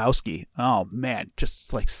Lebowski. Oh man,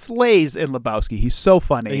 just like slays in Lebowski. He's so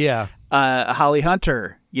funny. Yeah. Holly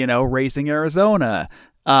Hunter, you know, Raising Arizona.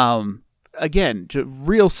 Again,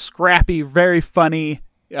 real scrappy, very funny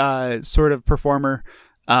sort of performer.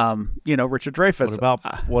 You know, Richard Dreyfuss.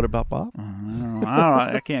 What about Bob?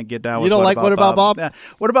 I can't get down with You don't like What About Bob? Yeah.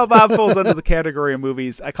 What About Bob falls under the category of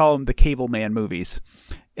movies. I call them the Cable Man movies.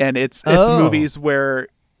 And it's movies where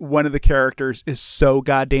one of the characters is so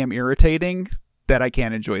goddamn irritating that I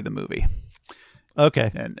can't enjoy the movie.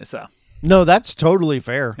 Okay. And so, No, that's totally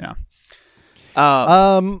fair. yeah.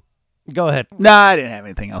 Go ahead. Nah, I didn't have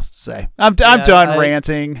anything else to say. I'm done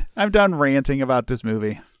ranting. I'm done ranting about this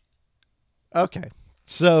movie. Okay.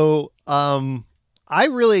 So, I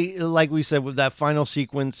really, like we said, with that final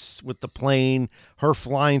sequence with the plane, her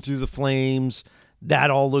flying through the flames, that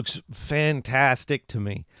all looks fantastic to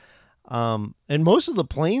me. And most of the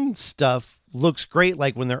plane stuff looks great.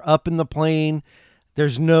 Like when they're up in the plane,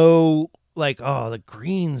 there's no like, oh, the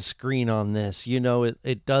green screen on this, you know,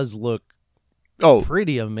 it does look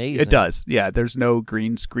pretty amazing. It does. Yeah. There's no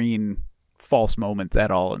green screen false moments at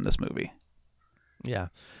all in this movie. Yeah.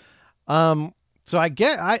 So I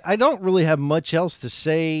don't really have much else to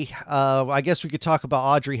say. I guess we could talk about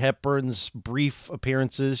Audrey Hepburn's brief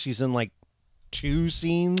appearances. She's in like 2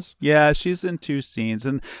 scenes. Yeah, she's in 2 scenes,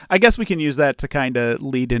 and I guess we can use that to kind of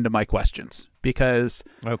lead into my questions because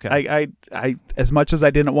I as much as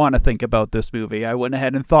I didn't want to think about this movie, I went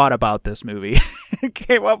ahead and thought about this movie,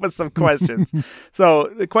 came up with some questions. So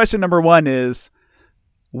the question number 1 is,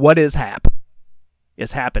 what is Hap?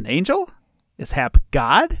 Is Hap an angel? Is Hap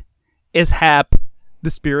God? Is Hap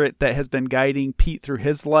the spirit that has been guiding Pete through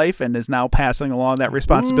his life and is now passing along that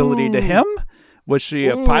responsibility to him? Was she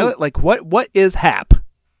a pilot? Like, what is Hap?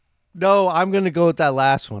 No, I'm going to go with that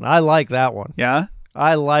last one. I like that one. Yeah?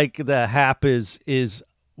 I like that Hap is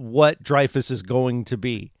what Dreyfuss is going to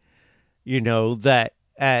be. You know, that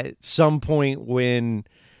at some point when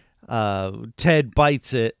Ted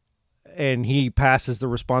bites it and he passes the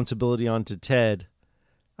responsibility on to Ted,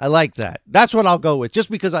 I like that. That's what I'll go with, just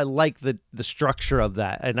because I like the structure of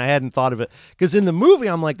that, and I hadn't thought of it. Because in the movie,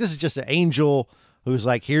 I'm like, this is just an angel who's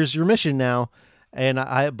like, here's your mission now, and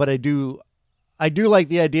I do like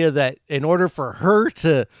the idea that in order for her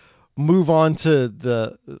to move on to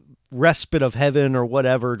the respite of heaven or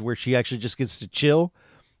whatever, where she actually just gets to chill,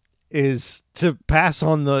 is to pass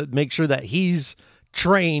on make sure that he's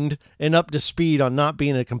trained and up to speed on not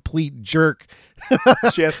being a complete jerk.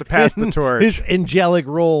 She has to pass the torch. His angelic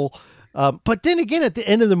role. But then again, at the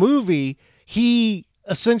end of the movie, he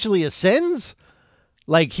essentially ascends.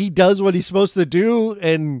 Like, he does what he's supposed to do.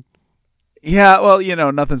 And yeah, well, you know,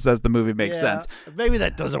 nothing says the movie makes sense. Maybe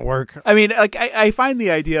that doesn't work. I mean, like, I find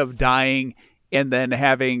the idea of dying and then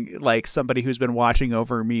having, like, somebody who's been watching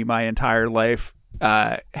over me my entire life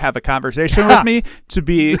have a conversation with me to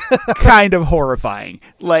be kind of horrifying.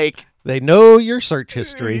 Like, they know your search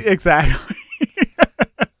history. Exactly.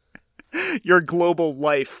 Your global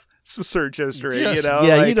life search history, you know?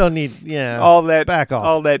 Yeah, like, you don't need, all that, back off.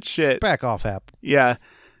 all that shit. Back off, Hap. Yeah.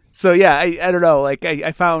 So yeah, I don't know. Like,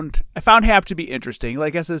 I found Hap to be interesting.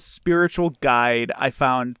 Like, as a spiritual guide, I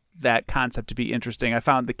found that concept to be interesting. I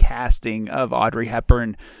found the casting of Audrey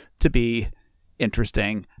Hepburn to be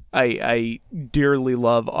interesting. I dearly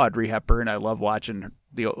love Audrey Hepburn. I love watching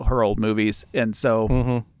her old movies, and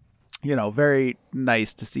so you know, very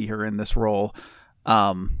nice to see her in this role.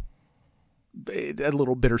 A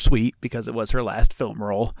little bittersweet because it was her last film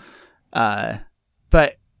role.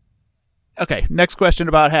 But okay, next question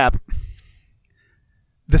about Hap.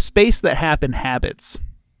 The space that Hap inhabits,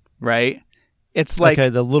 right, It's like okay,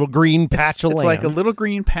 the little green patch of it's land. like a little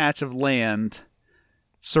green patch of land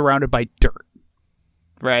surrounded by dirt,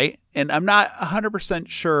 right? And I'm not 100%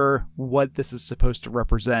 sure what this is supposed to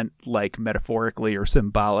represent, like metaphorically or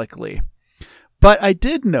symbolically. But I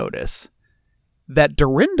did notice that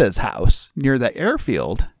Dorinda's house near the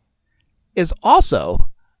airfield is also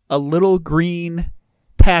a little green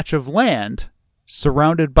patch of land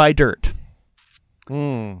surrounded by dirt.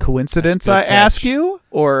 Coincidence, I catch. ask you,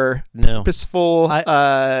 or No. purposeful,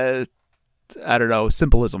 I don't know,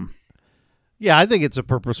 symbolism? Yeah, I think it's a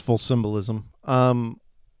purposeful symbolism.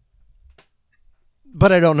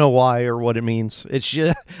 But I don't know why or what it means. It's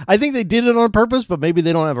just, I think they did it on purpose, but maybe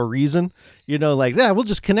they don't have a reason. You know, like, yeah, we'll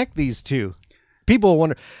just connect these two. People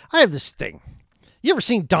wonder. I have this thing. You ever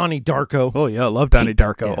seen Donnie Darko? Oh, yeah, I love Donnie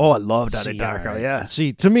Darko. Yeah. Oh, I love Donnie See, Darko, all right. yeah.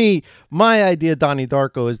 See, to me, my idea of Donnie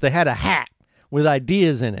Darko is they had a hat with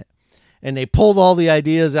ideas in it. And they pulled all the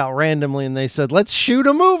ideas out randomly and they said, let's shoot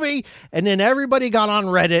a movie. And then everybody got on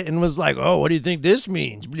Reddit and was like, oh, what do you think this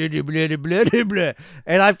means? Blah, blah, blah, blah, blah, blah.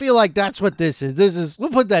 And I feel like that's what this is. This is,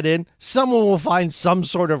 we'll put that in. Someone will find some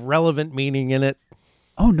sort of relevant meaning in it.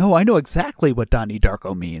 Oh, no, I know exactly what Donnie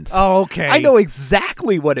Darko means. Oh, okay. I know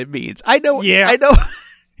exactly what it means. I know. Yeah. I know.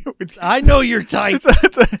 I know you're tight. It's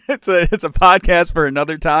a podcast for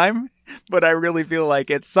another time, but I really feel like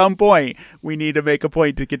at some point we need to make a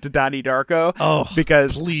point to get to Donnie Darko. Oh,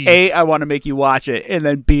 because please. A, I want to make you watch it, and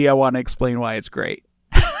then B, I want to explain why it's great.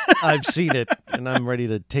 I've seen it, and I'm ready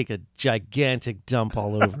to take a gigantic dump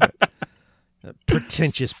all over it. A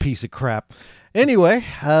pretentious piece of crap. Anyway,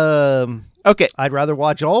 Okay. I'd rather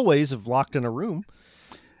watch Always if locked in a room.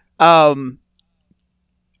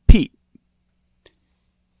 Pete.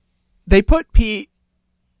 They put Pete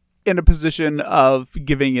in a position of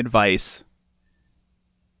giving advice.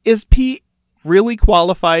 Is Pete really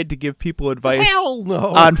qualified to give people advice Hell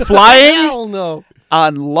no. on flying? Hell no.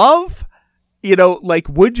 On love? You know, like,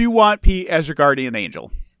 would you want Pete as your guardian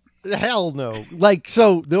angel? Hell no. Like,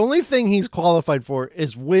 so the only thing he's qualified for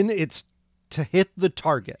is when it's to hit the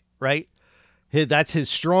target, right? That's his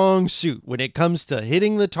strong suit. When it comes to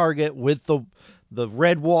hitting the target with the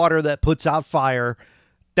red water that puts out fire,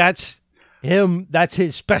 that's him. That's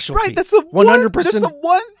his specialty. Right, that's the 100%. That's the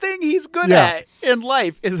one thing he's good Yeah. at in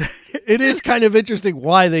life. Is It is kind of interesting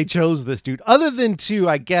why they chose this dude. Other than to,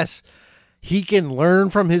 I guess, he can learn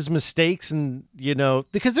from his mistakes, and you know,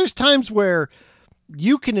 because there's times where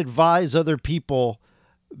you can advise other people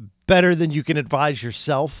better than you can advise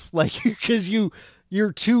yourself, like because you're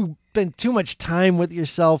spend too much time with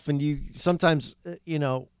yourself, and you sometimes you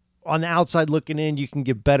know, on the outside looking in, you can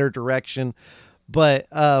give better direction. But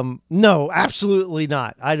no, absolutely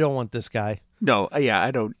not. I don't want this guy. No, yeah,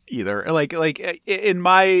 I don't either. Like in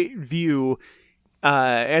my view,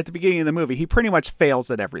 at the beginning of the movie, he pretty much fails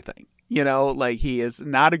at everything. You know, like he is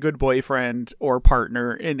not a good boyfriend or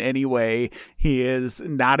partner in any way. He is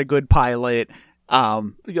not a good pilot.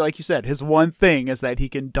 Like you said, his one thing is that he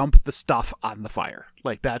can dump the stuff on the fire.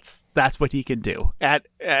 Like that's what he can do at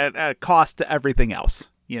cost to everything else.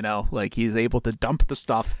 You know, like he's able to dump the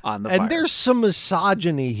stuff on the fire. And there's some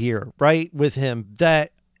misogyny here, right, with him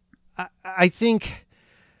that I think.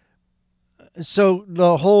 So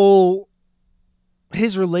the whole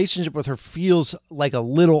his relationship with her feels like a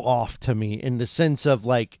little off to me in the sense of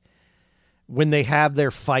like when they have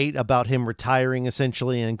their fight about him retiring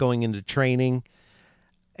essentially and going into training,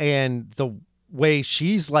 and the way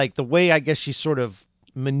she's like, the way I guess she's sort of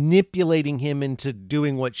manipulating him into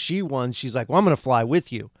doing what she wants. She's like, well, I'm going to fly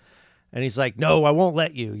with you. And he's like, no, I won't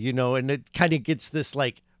let you, you know, and it kind of gets this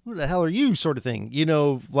like, who the hell are you sort of thing, you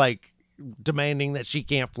know, like demanding that she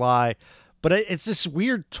can't fly. But it's this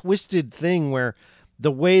weird twisted thing where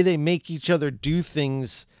the way they make each other do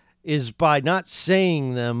things is by not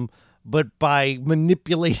saying them, but by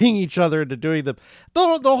manipulating each other into doing them.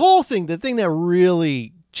 The whole thing, the thing that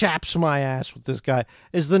really chaps my ass with this guy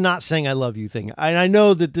is the not saying I love you thing. And I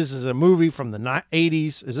know that this is a movie from the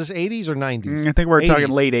 80s. Is this 80s or 90s? I think we're 80s. talking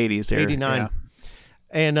late 80s here. 89.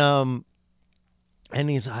 Yeah. And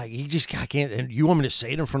he's like, I can't, and you want me to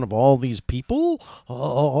say it in front of all these people?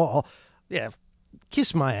 Oh, yeah.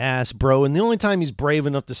 Kiss my ass, bro. And the only time he's brave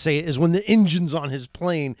enough to say it is when the engines on his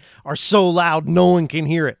plane are so loud no one can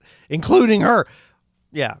hear it, including her.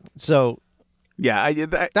 Yeah. So yeah,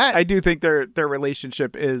 I do think their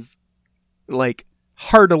relationship is like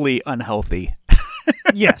heartily unhealthy.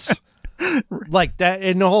 yes. Like that,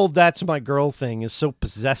 and the whole "that's my girl" thing is so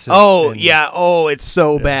possessive. Oh, and, yeah. Oh, it's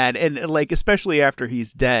so bad. And like, especially after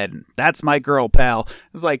he's dead, that's my girl, pal.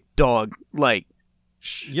 It's like, dog, like,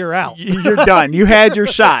 You're out. You're done. You had your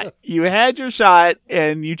shot. You had your shot,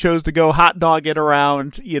 and you chose to go hot dog it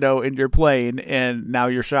around, in your plane, and now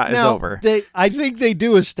your shot is over. I think they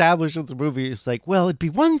do establish in the movie. It's like, well, it'd be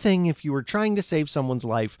one thing if you were trying to save someone's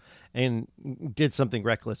life and did something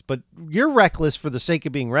reckless, but you're reckless for the sake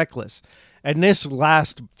of being reckless. And this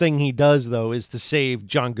last thing he does, though, is to save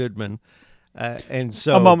John Goodman. And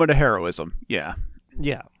so a moment of heroism. Yeah.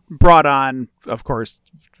 Yeah. Brought on, of course,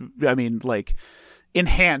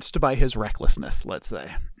 enhanced by his recklessness, let's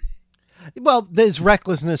say. Well, his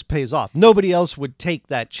recklessness pays off. Nobody else would take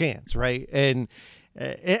that chance, right? And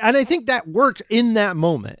I think that works in that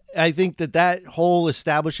moment. I think that whole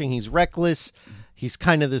establishing he's reckless, he's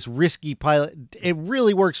kind of this risky pilot, it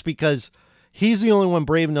really works because he's the only one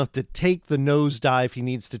brave enough to take the nosedive he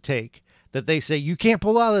needs to take. That they say, you can't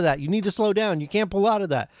pull out of that. You need to slow down. You can't pull out of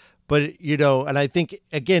that. But, and I think,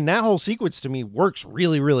 again, that whole sequence to me works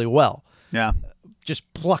really, really well. Yeah.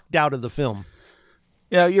 Just plucked out of the film.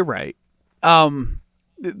 Yeah, you're right. The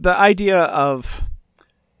idea of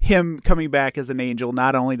him coming back as an angel,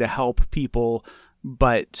 not only to help people,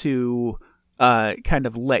 but to kind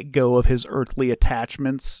of let go of his earthly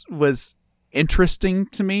attachments was interesting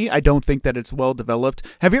to me. I don't think that it's well developed.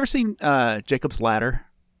 Have you ever seen Jacob's Ladder?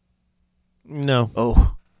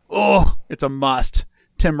 No. Oh, it's a must.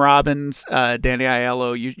 Tim Robbins, Danny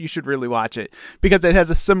Aiello, you should really watch it because it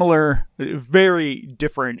has a similar, very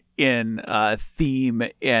different in theme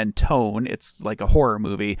and tone. It's like a horror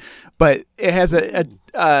movie, but it has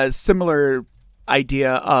a similar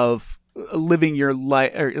idea of living your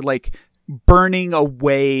life, or like burning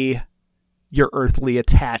away your earthly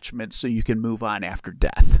attachments so you can move on after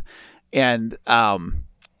death. And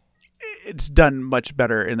it's done much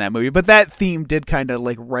better in that movie. But that theme did kind of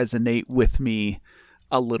like resonate with me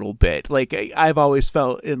a little bit. Like I've always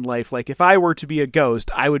felt in life, like if I were to be a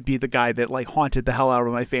ghost, I would be the guy that like haunted the hell out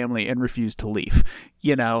of my family and refused to leave,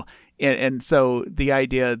 and so the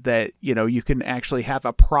idea that, you can actually have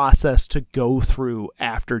a process to go through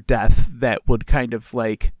after death that would kind of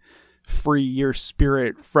like free your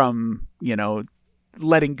spirit from,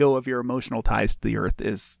 letting go of your emotional ties to the earth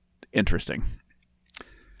is interesting.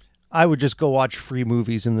 I would just go watch free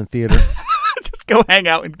movies in the theater. Just go hang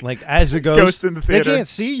out and like as a ghost in the theater. They can't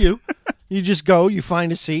see you. You just go, you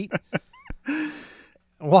find a seat,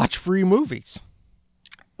 watch free movies.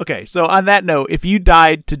 Okay, so on that note, if you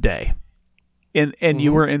died today and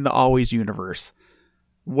you were in the Always universe,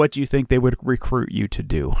 what do you think they would recruit you to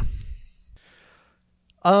do?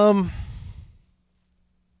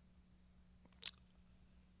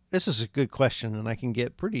 This is a good question, and I can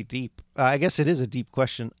get pretty deep. I guess it is a deep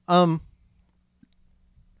question.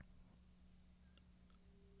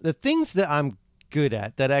 The things that I'm good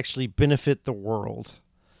at that actually benefit the world,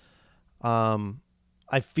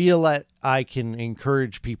 I feel that I can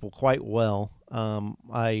encourage people quite well.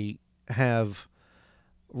 I have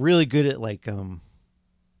really good at like,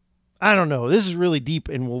 I don't know. This is really deep,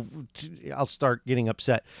 and I'll start getting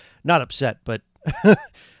upset. Not upset, but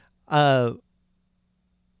I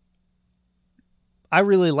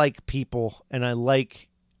really like people, and I like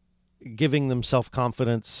giving them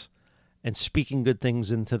self-confidence and speaking good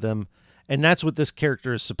things into them. And that's what this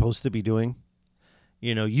character is supposed to be doing.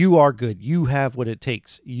 You are good. You have what it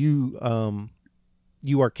takes. You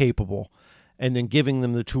are capable. And then giving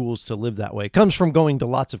them the tools to live that way. It comes from going to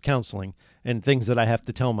lots of counseling and things that I have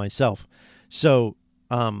to tell myself. So,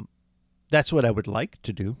 that's what I would like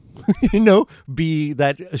to do. Be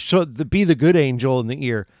the good angel in the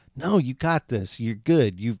ear. No, you got this. You're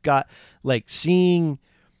good. You've got like seeing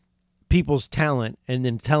people's talent and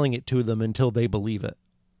then telling it to them until they believe it.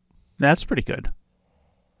 That's pretty good.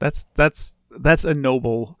 That's a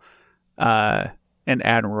noble and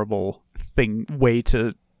admirable way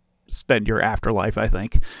to spend your afterlife, I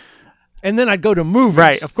think. And then I'd go to movies.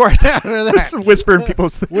 Right, of course. After that. Whisper in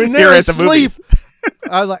people's when ear they're at the asleep, movies.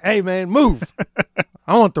 I was like, hey man, move.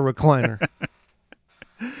 I want the recliner.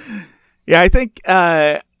 Yeah, I think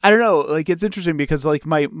I don't know, like it's interesting because like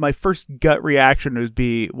my first gut reaction would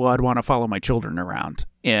be, well, I'd want to follow my children around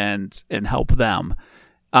and help them.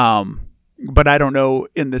 But I don't know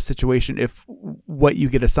in this situation if what you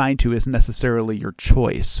get assigned to is necessarily your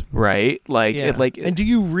choice, right? Like, yeah. And do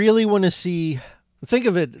you really want to see? Think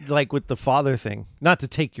of it like with the father thing, not to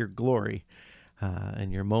take your glory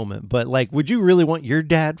and your moment, but like, would you really want your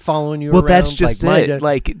dad following you around? Well, that's just like it.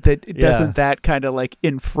 Like, doesn't that kind of like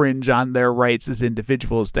infringe on their rights as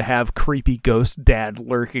individuals to have creepy ghost dad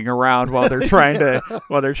lurking around while they're trying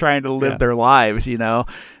to live their lives,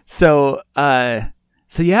 So,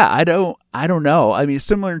 so yeah, I don't know. I mean,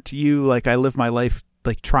 similar to you, like I live my life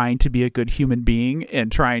like trying to be a good human being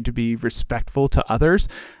and trying to be respectful to others.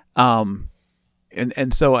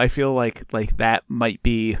 And so I feel like that might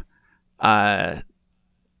be, the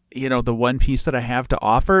one piece that I have to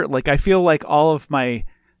offer. Like, I feel like all of my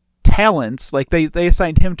talents, like they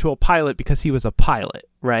assigned him to a pilot because he was a pilot,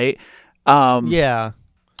 right? Yeah.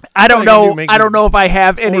 I don't Probably know. gonna I don't know if I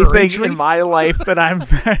have anything entry? in my life that I'm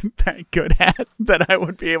that good at that I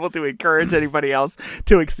would be able to encourage anybody else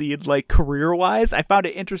to exceed, like career wise. I found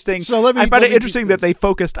it interesting. So let me- I found let it me interesting keep that they this.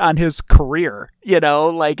 focused on his career, and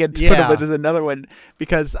to put Yeah. him as another one,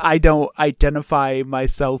 because I don't identify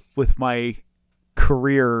myself with my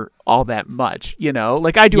career all that much,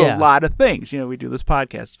 like I do Yeah. a lot of things. We do this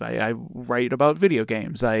podcast, I write about video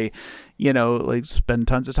games, I like spend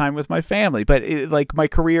tons of time with my family, but like my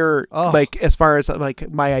career, Oh. like as far as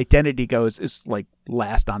like my identity goes, is like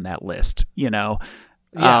last on that list. Yeah.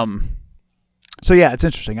 So yeah, it's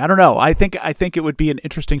interesting. I don't know. I think it would be an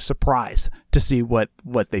interesting surprise to see what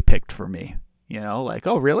they picked for me. Like,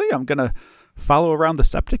 oh really? I'm gonna follow around the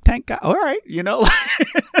septic tank guy. All right,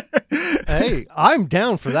 Hey, I'm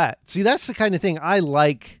down for that. See, that's the kind of thing I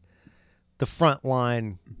like. The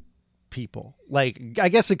frontline people, like, I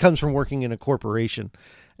guess it comes from working in a corporation.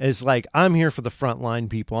 It's like, I'm here for the frontline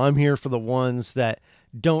people. I'm here for the ones that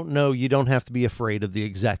don't know. You don't have to be afraid of the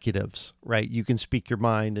executives, right? You can speak your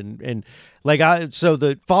mind and like so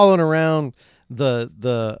the following around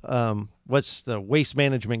the what's the waste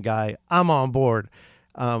management guy? I'm on board.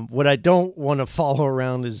 What I don't want to follow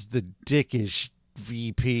around is the dickish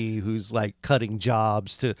VP who's like cutting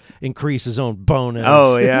jobs to increase his own bonus.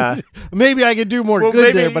 Oh yeah. Maybe I could do more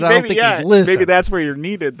good there, but I don't think he'd listen. Maybe that's where you're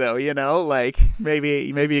needed, though. Like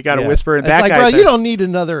maybe you got to Yeah. whisper in It's that like, guy's bro, ear. you don't need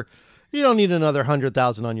another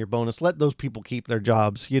 100,000 on your bonus. Let those people keep their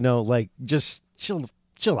jobs. Like, just chill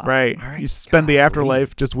out. Right. All You spend the golly.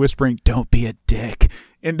 afterlife just whispering, "Don't be a dick."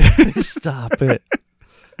 And Stop it.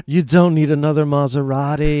 You don't need another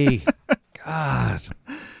Maserati. God.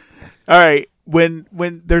 all right, when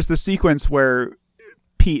there's the sequence where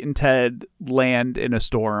Pete and Ted land in a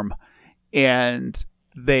storm and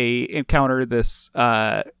they encounter this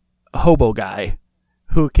hobo guy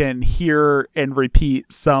who can hear and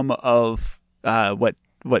repeat some of what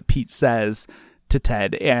Pete says to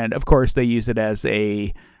Ted, and of course they use it as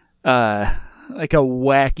a like a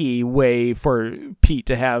wacky way for Pete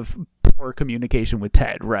to have poor communication with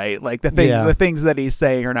Ted, right? Like the things that he's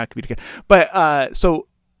saying are not communicated. But so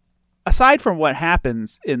aside from what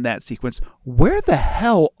happens in that sequence, where the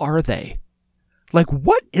hell are they? Like,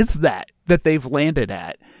 what is that they've landed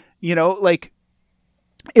at? Like,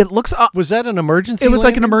 it looks Was that an emergency? it was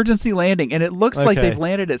like an landing? emergency landing, and it looks like Okay. they've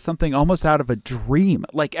landed at something almost out of a dream.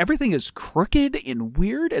 Like, everything is crooked and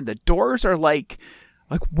weird, and the doors are like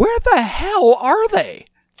where the hell are they?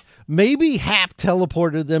 Maybe Hap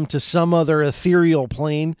teleported them to some other ethereal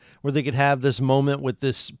plane where they could have this moment with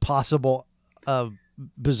this possible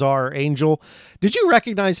bizarre angel. Did you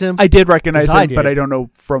recognize him? I did recognize 'Cause I him, but did. I don't know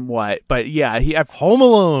from what. But yeah, Home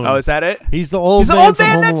Alone. oh, is that it? He's the old He's the man old from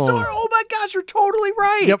man Home next Alone. door. Oh my gosh, you're totally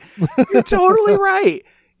right. Yep. You're totally right.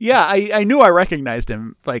 Yeah, I knew I recognized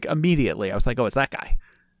him like immediately. I was like, oh, it's that guy.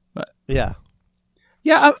 Yeah.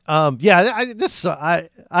 Yeah, Yeah.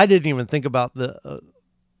 I didn't even think about the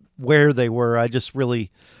where they were. I just really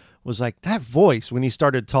was like, that voice when he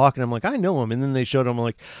started talking. I'm like, I know him, and then they showed him. I'm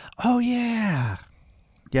like, oh yeah.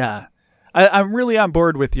 yeah. I'm really on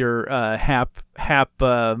board with your Hap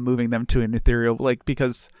moving them to an ethereal, like,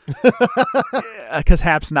 because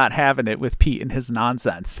Hap's not having it with Pete and his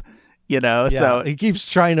nonsense, Yeah, So he keeps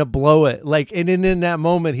trying to blow it. Like, and in that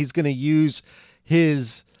moment, he's going to use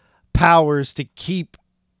his powers to keep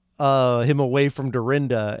him away from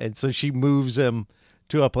Dorinda, and so she moves him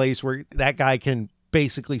to a place where that guy can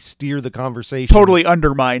basically steer the conversation. totally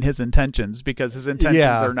undermine his intentions, because his intentions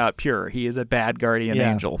Yeah. are not pure. He is a bad guardian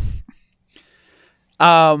Yeah. angel.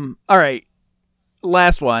 All right,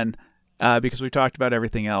 last one, because we talked about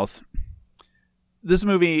everything else. This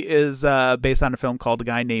movie is based on a film called A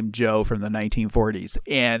Guy Named Joe from the 1940s,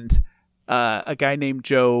 and A Guy Named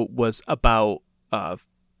Joe was about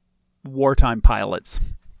wartime pilots.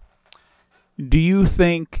 Do you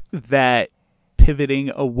think that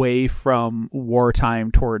pivoting away from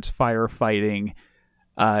wartime towards firefighting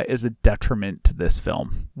is a detriment to this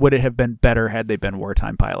film? Would it have been better had they been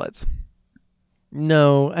wartime pilots?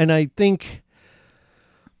 No, and I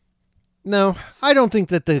don't think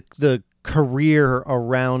that the career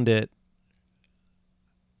around it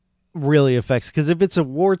really affects, because if it's a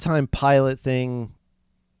wartime pilot thing,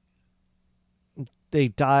 they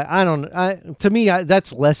die. To me,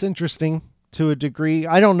 that's less interesting to a degree.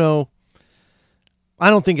 I don't know. I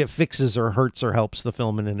don't think it fixes or hurts or helps the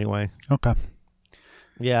film in any way. Okay.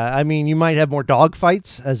 Yeah, I mean, you might have more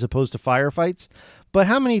dogfights as opposed to firefights, but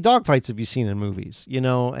how many dogfights have you seen in movies?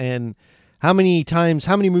 And how many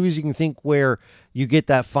movies you can think where you get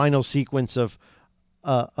that final sequence of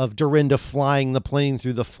Dorinda flying the plane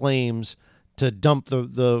through the flames to dump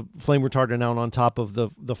the flame retardant out on top of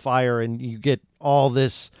the fire, and you get all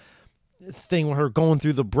this thing with her going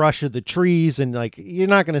through the brush of the trees, and like you're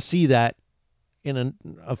not going to see that in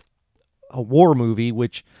a war movie,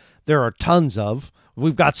 which there are tons of.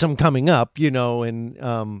 We've got some coming up, and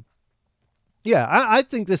I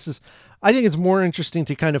think it's more interesting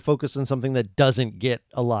to kind of focus on something that doesn't get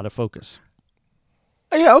a lot of focus.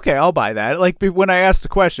 Yeah, okay, I'll buy that. Like when I asked the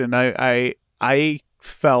question, I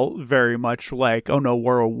felt very much like, oh no,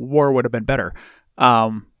 war would have been better.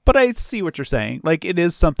 But I see what you're saying. Like it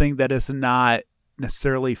is something that is not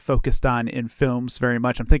necessarily focused on in films very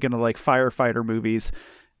much. I'm thinking of like firefighter movies,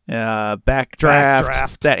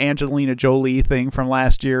 Backdraft, that Angelina Jolie thing from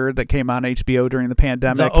last year that came on HBO during the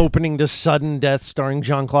pandemic. The opening to Sudden Death starring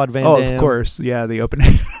Jean-Claude Van Damme. Oh, of course. Yeah, the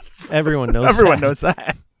opening. Everyone knows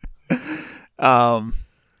that.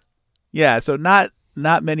 Yeah, so not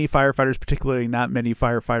many firefighters, particularly not many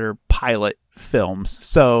firefighter pilot films.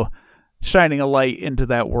 So shining a light into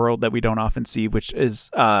that world that we don't often see, which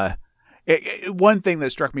is one thing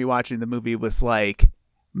that struck me watching the movie was like,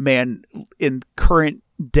 man, in current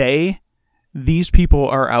day, these people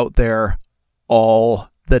are out there all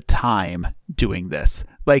the time doing this.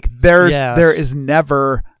 Like there is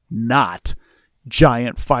never not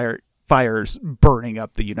giant fires burning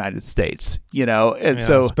up the United States, and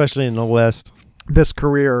so especially in the West. This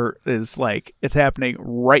career is like, it's happening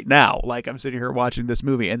right now. Like I'm sitting here watching this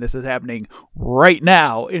movie and this is happening right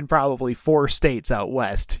now in probably 4 states out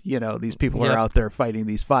West. These people are out there fighting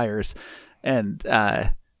these fires, and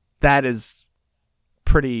that is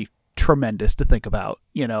pretty tremendous to think about,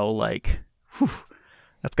 like, whew,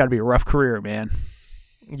 that's gotta be a rough career, man.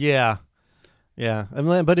 Yeah.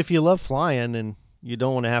 But if you love flying and you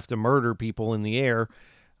don't want to have to murder people in the air,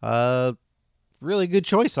 really good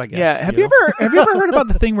choice, I guess. Yeah. Have you ever heard about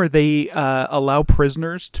the thing where they allow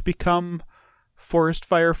prisoners to become forest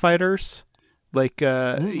firefighters? Like,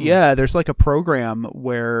 there's like a program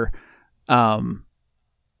where,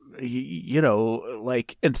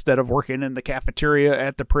 like instead of working in the cafeteria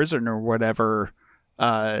at the prison or whatever,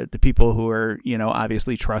 the people who are,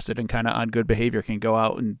 obviously trusted and kind of on good behavior can go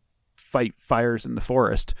out and fight fires in the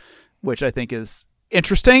forest, which I think is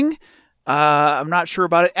interesting. I'm not sure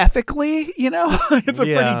about it ethically, it's a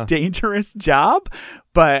pretty dangerous job,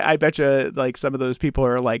 but I bet you like some of those people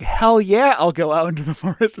are like, hell yeah, I'll go out into the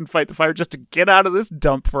forest and fight the fire just to get out of this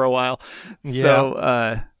dump for a while. Yeah.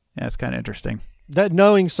 So, it's kind of interesting. That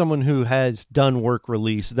knowing someone who has done work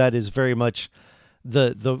release, that is very much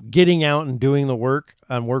the getting out and doing the work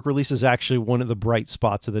on work release is actually one of the bright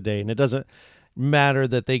spots of the day. And it doesn't matter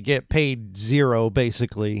that they get paid zero,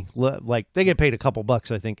 basically. Like they get paid a couple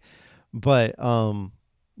bucks, I think. But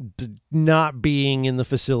not being in the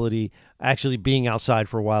facility, actually being outside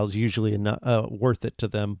for a while is usually worth it to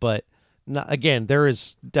them. But again, there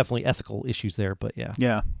is definitely ethical issues there. But yeah,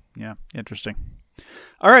 interesting.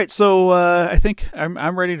 All right, so I think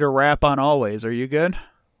I'm ready to wrap on Always. Are you good?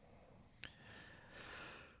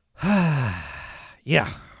 Yeah.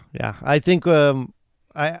 I think we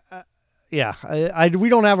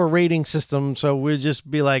don't have a rating system, so we'll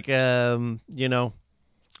just be like,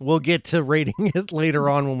 we'll get to rating it later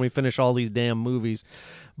on when we finish all these damn movies.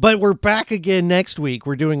 But we're back again next week.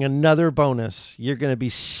 We're doing another bonus. You're going to be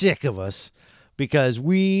sick of us because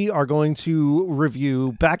we are going to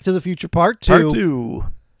review Back to the Future Part 2.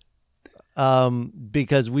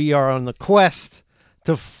 Because we are on the quest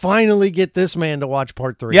to finally get this man to watch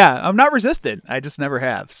Part 3. Yeah, I'm not resistant. I just never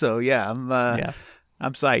have. So I'm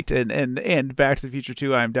psyched. And Back to the Future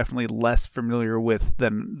 2, I'm definitely less familiar with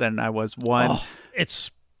than I was 1. Oh, it's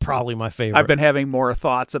probably my favorite. I've been having more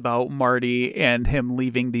thoughts about Marty and him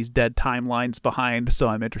leaving these dead timelines behind, so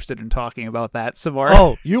I'm interested in talking about that some more.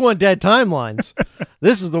 Oh, you want dead timelines?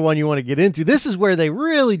 This is the one you want to get into. This is where they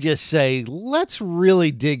really just say, let's really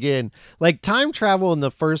dig in. Like time travel in the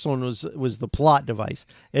first one was the plot device.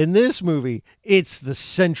 In this movie, it's the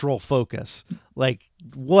central focus. Like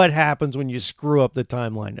what happens when you screw up the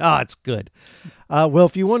timeline. It's good. Well,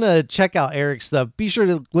 if you want to check out Eric's stuff, be sure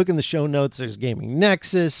to look in the show notes. There's Gaming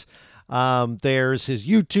Nexus. There's his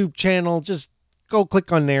YouTube channel. Just go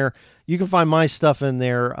click on there. You can find my stuff in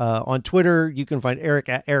there. On Twitter, you can find Eric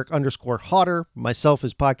at Eric_Hodder. Myself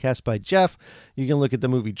is Podcast by Jeff. You can look at the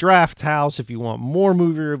movie Draft House if you want more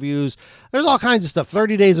movie reviews. There's all kinds of stuff.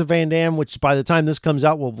 30 Days of Van Damme, which by the time this comes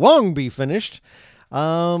out will long be finished.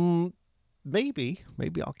 Maybe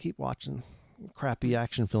I'll keep watching crappy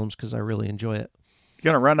action films because I really enjoy it.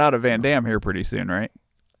 You're gonna run out of Van Damme here pretty soon, right?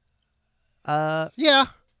 Yeah.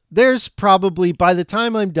 There's probably, by the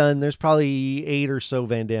time I'm done, there's probably 8 or so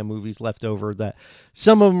Van Damme movies left over that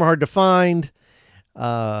some of them are hard to find.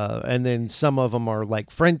 And then some of them are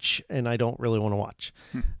like French and I don't really want to watch.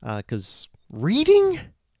 Cause reading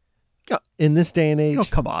in this day and age. Oh,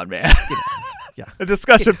 come on, man. Yeah. A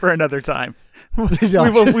discussion for another time. we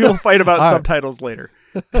will fight about subtitles later.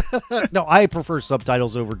 No, I prefer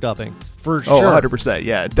subtitles over dubbing for Oh, sure. 100%.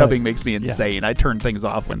 Yeah. Dubbing makes me insane. I turn things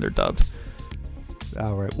off when they're dubbed.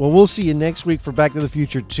 All right. Well, we'll see you next week for Back to the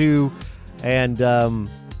Future 2. And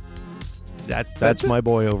that's my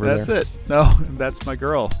boy over there. That's it. No, that's my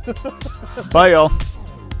girl. Bye, y'all.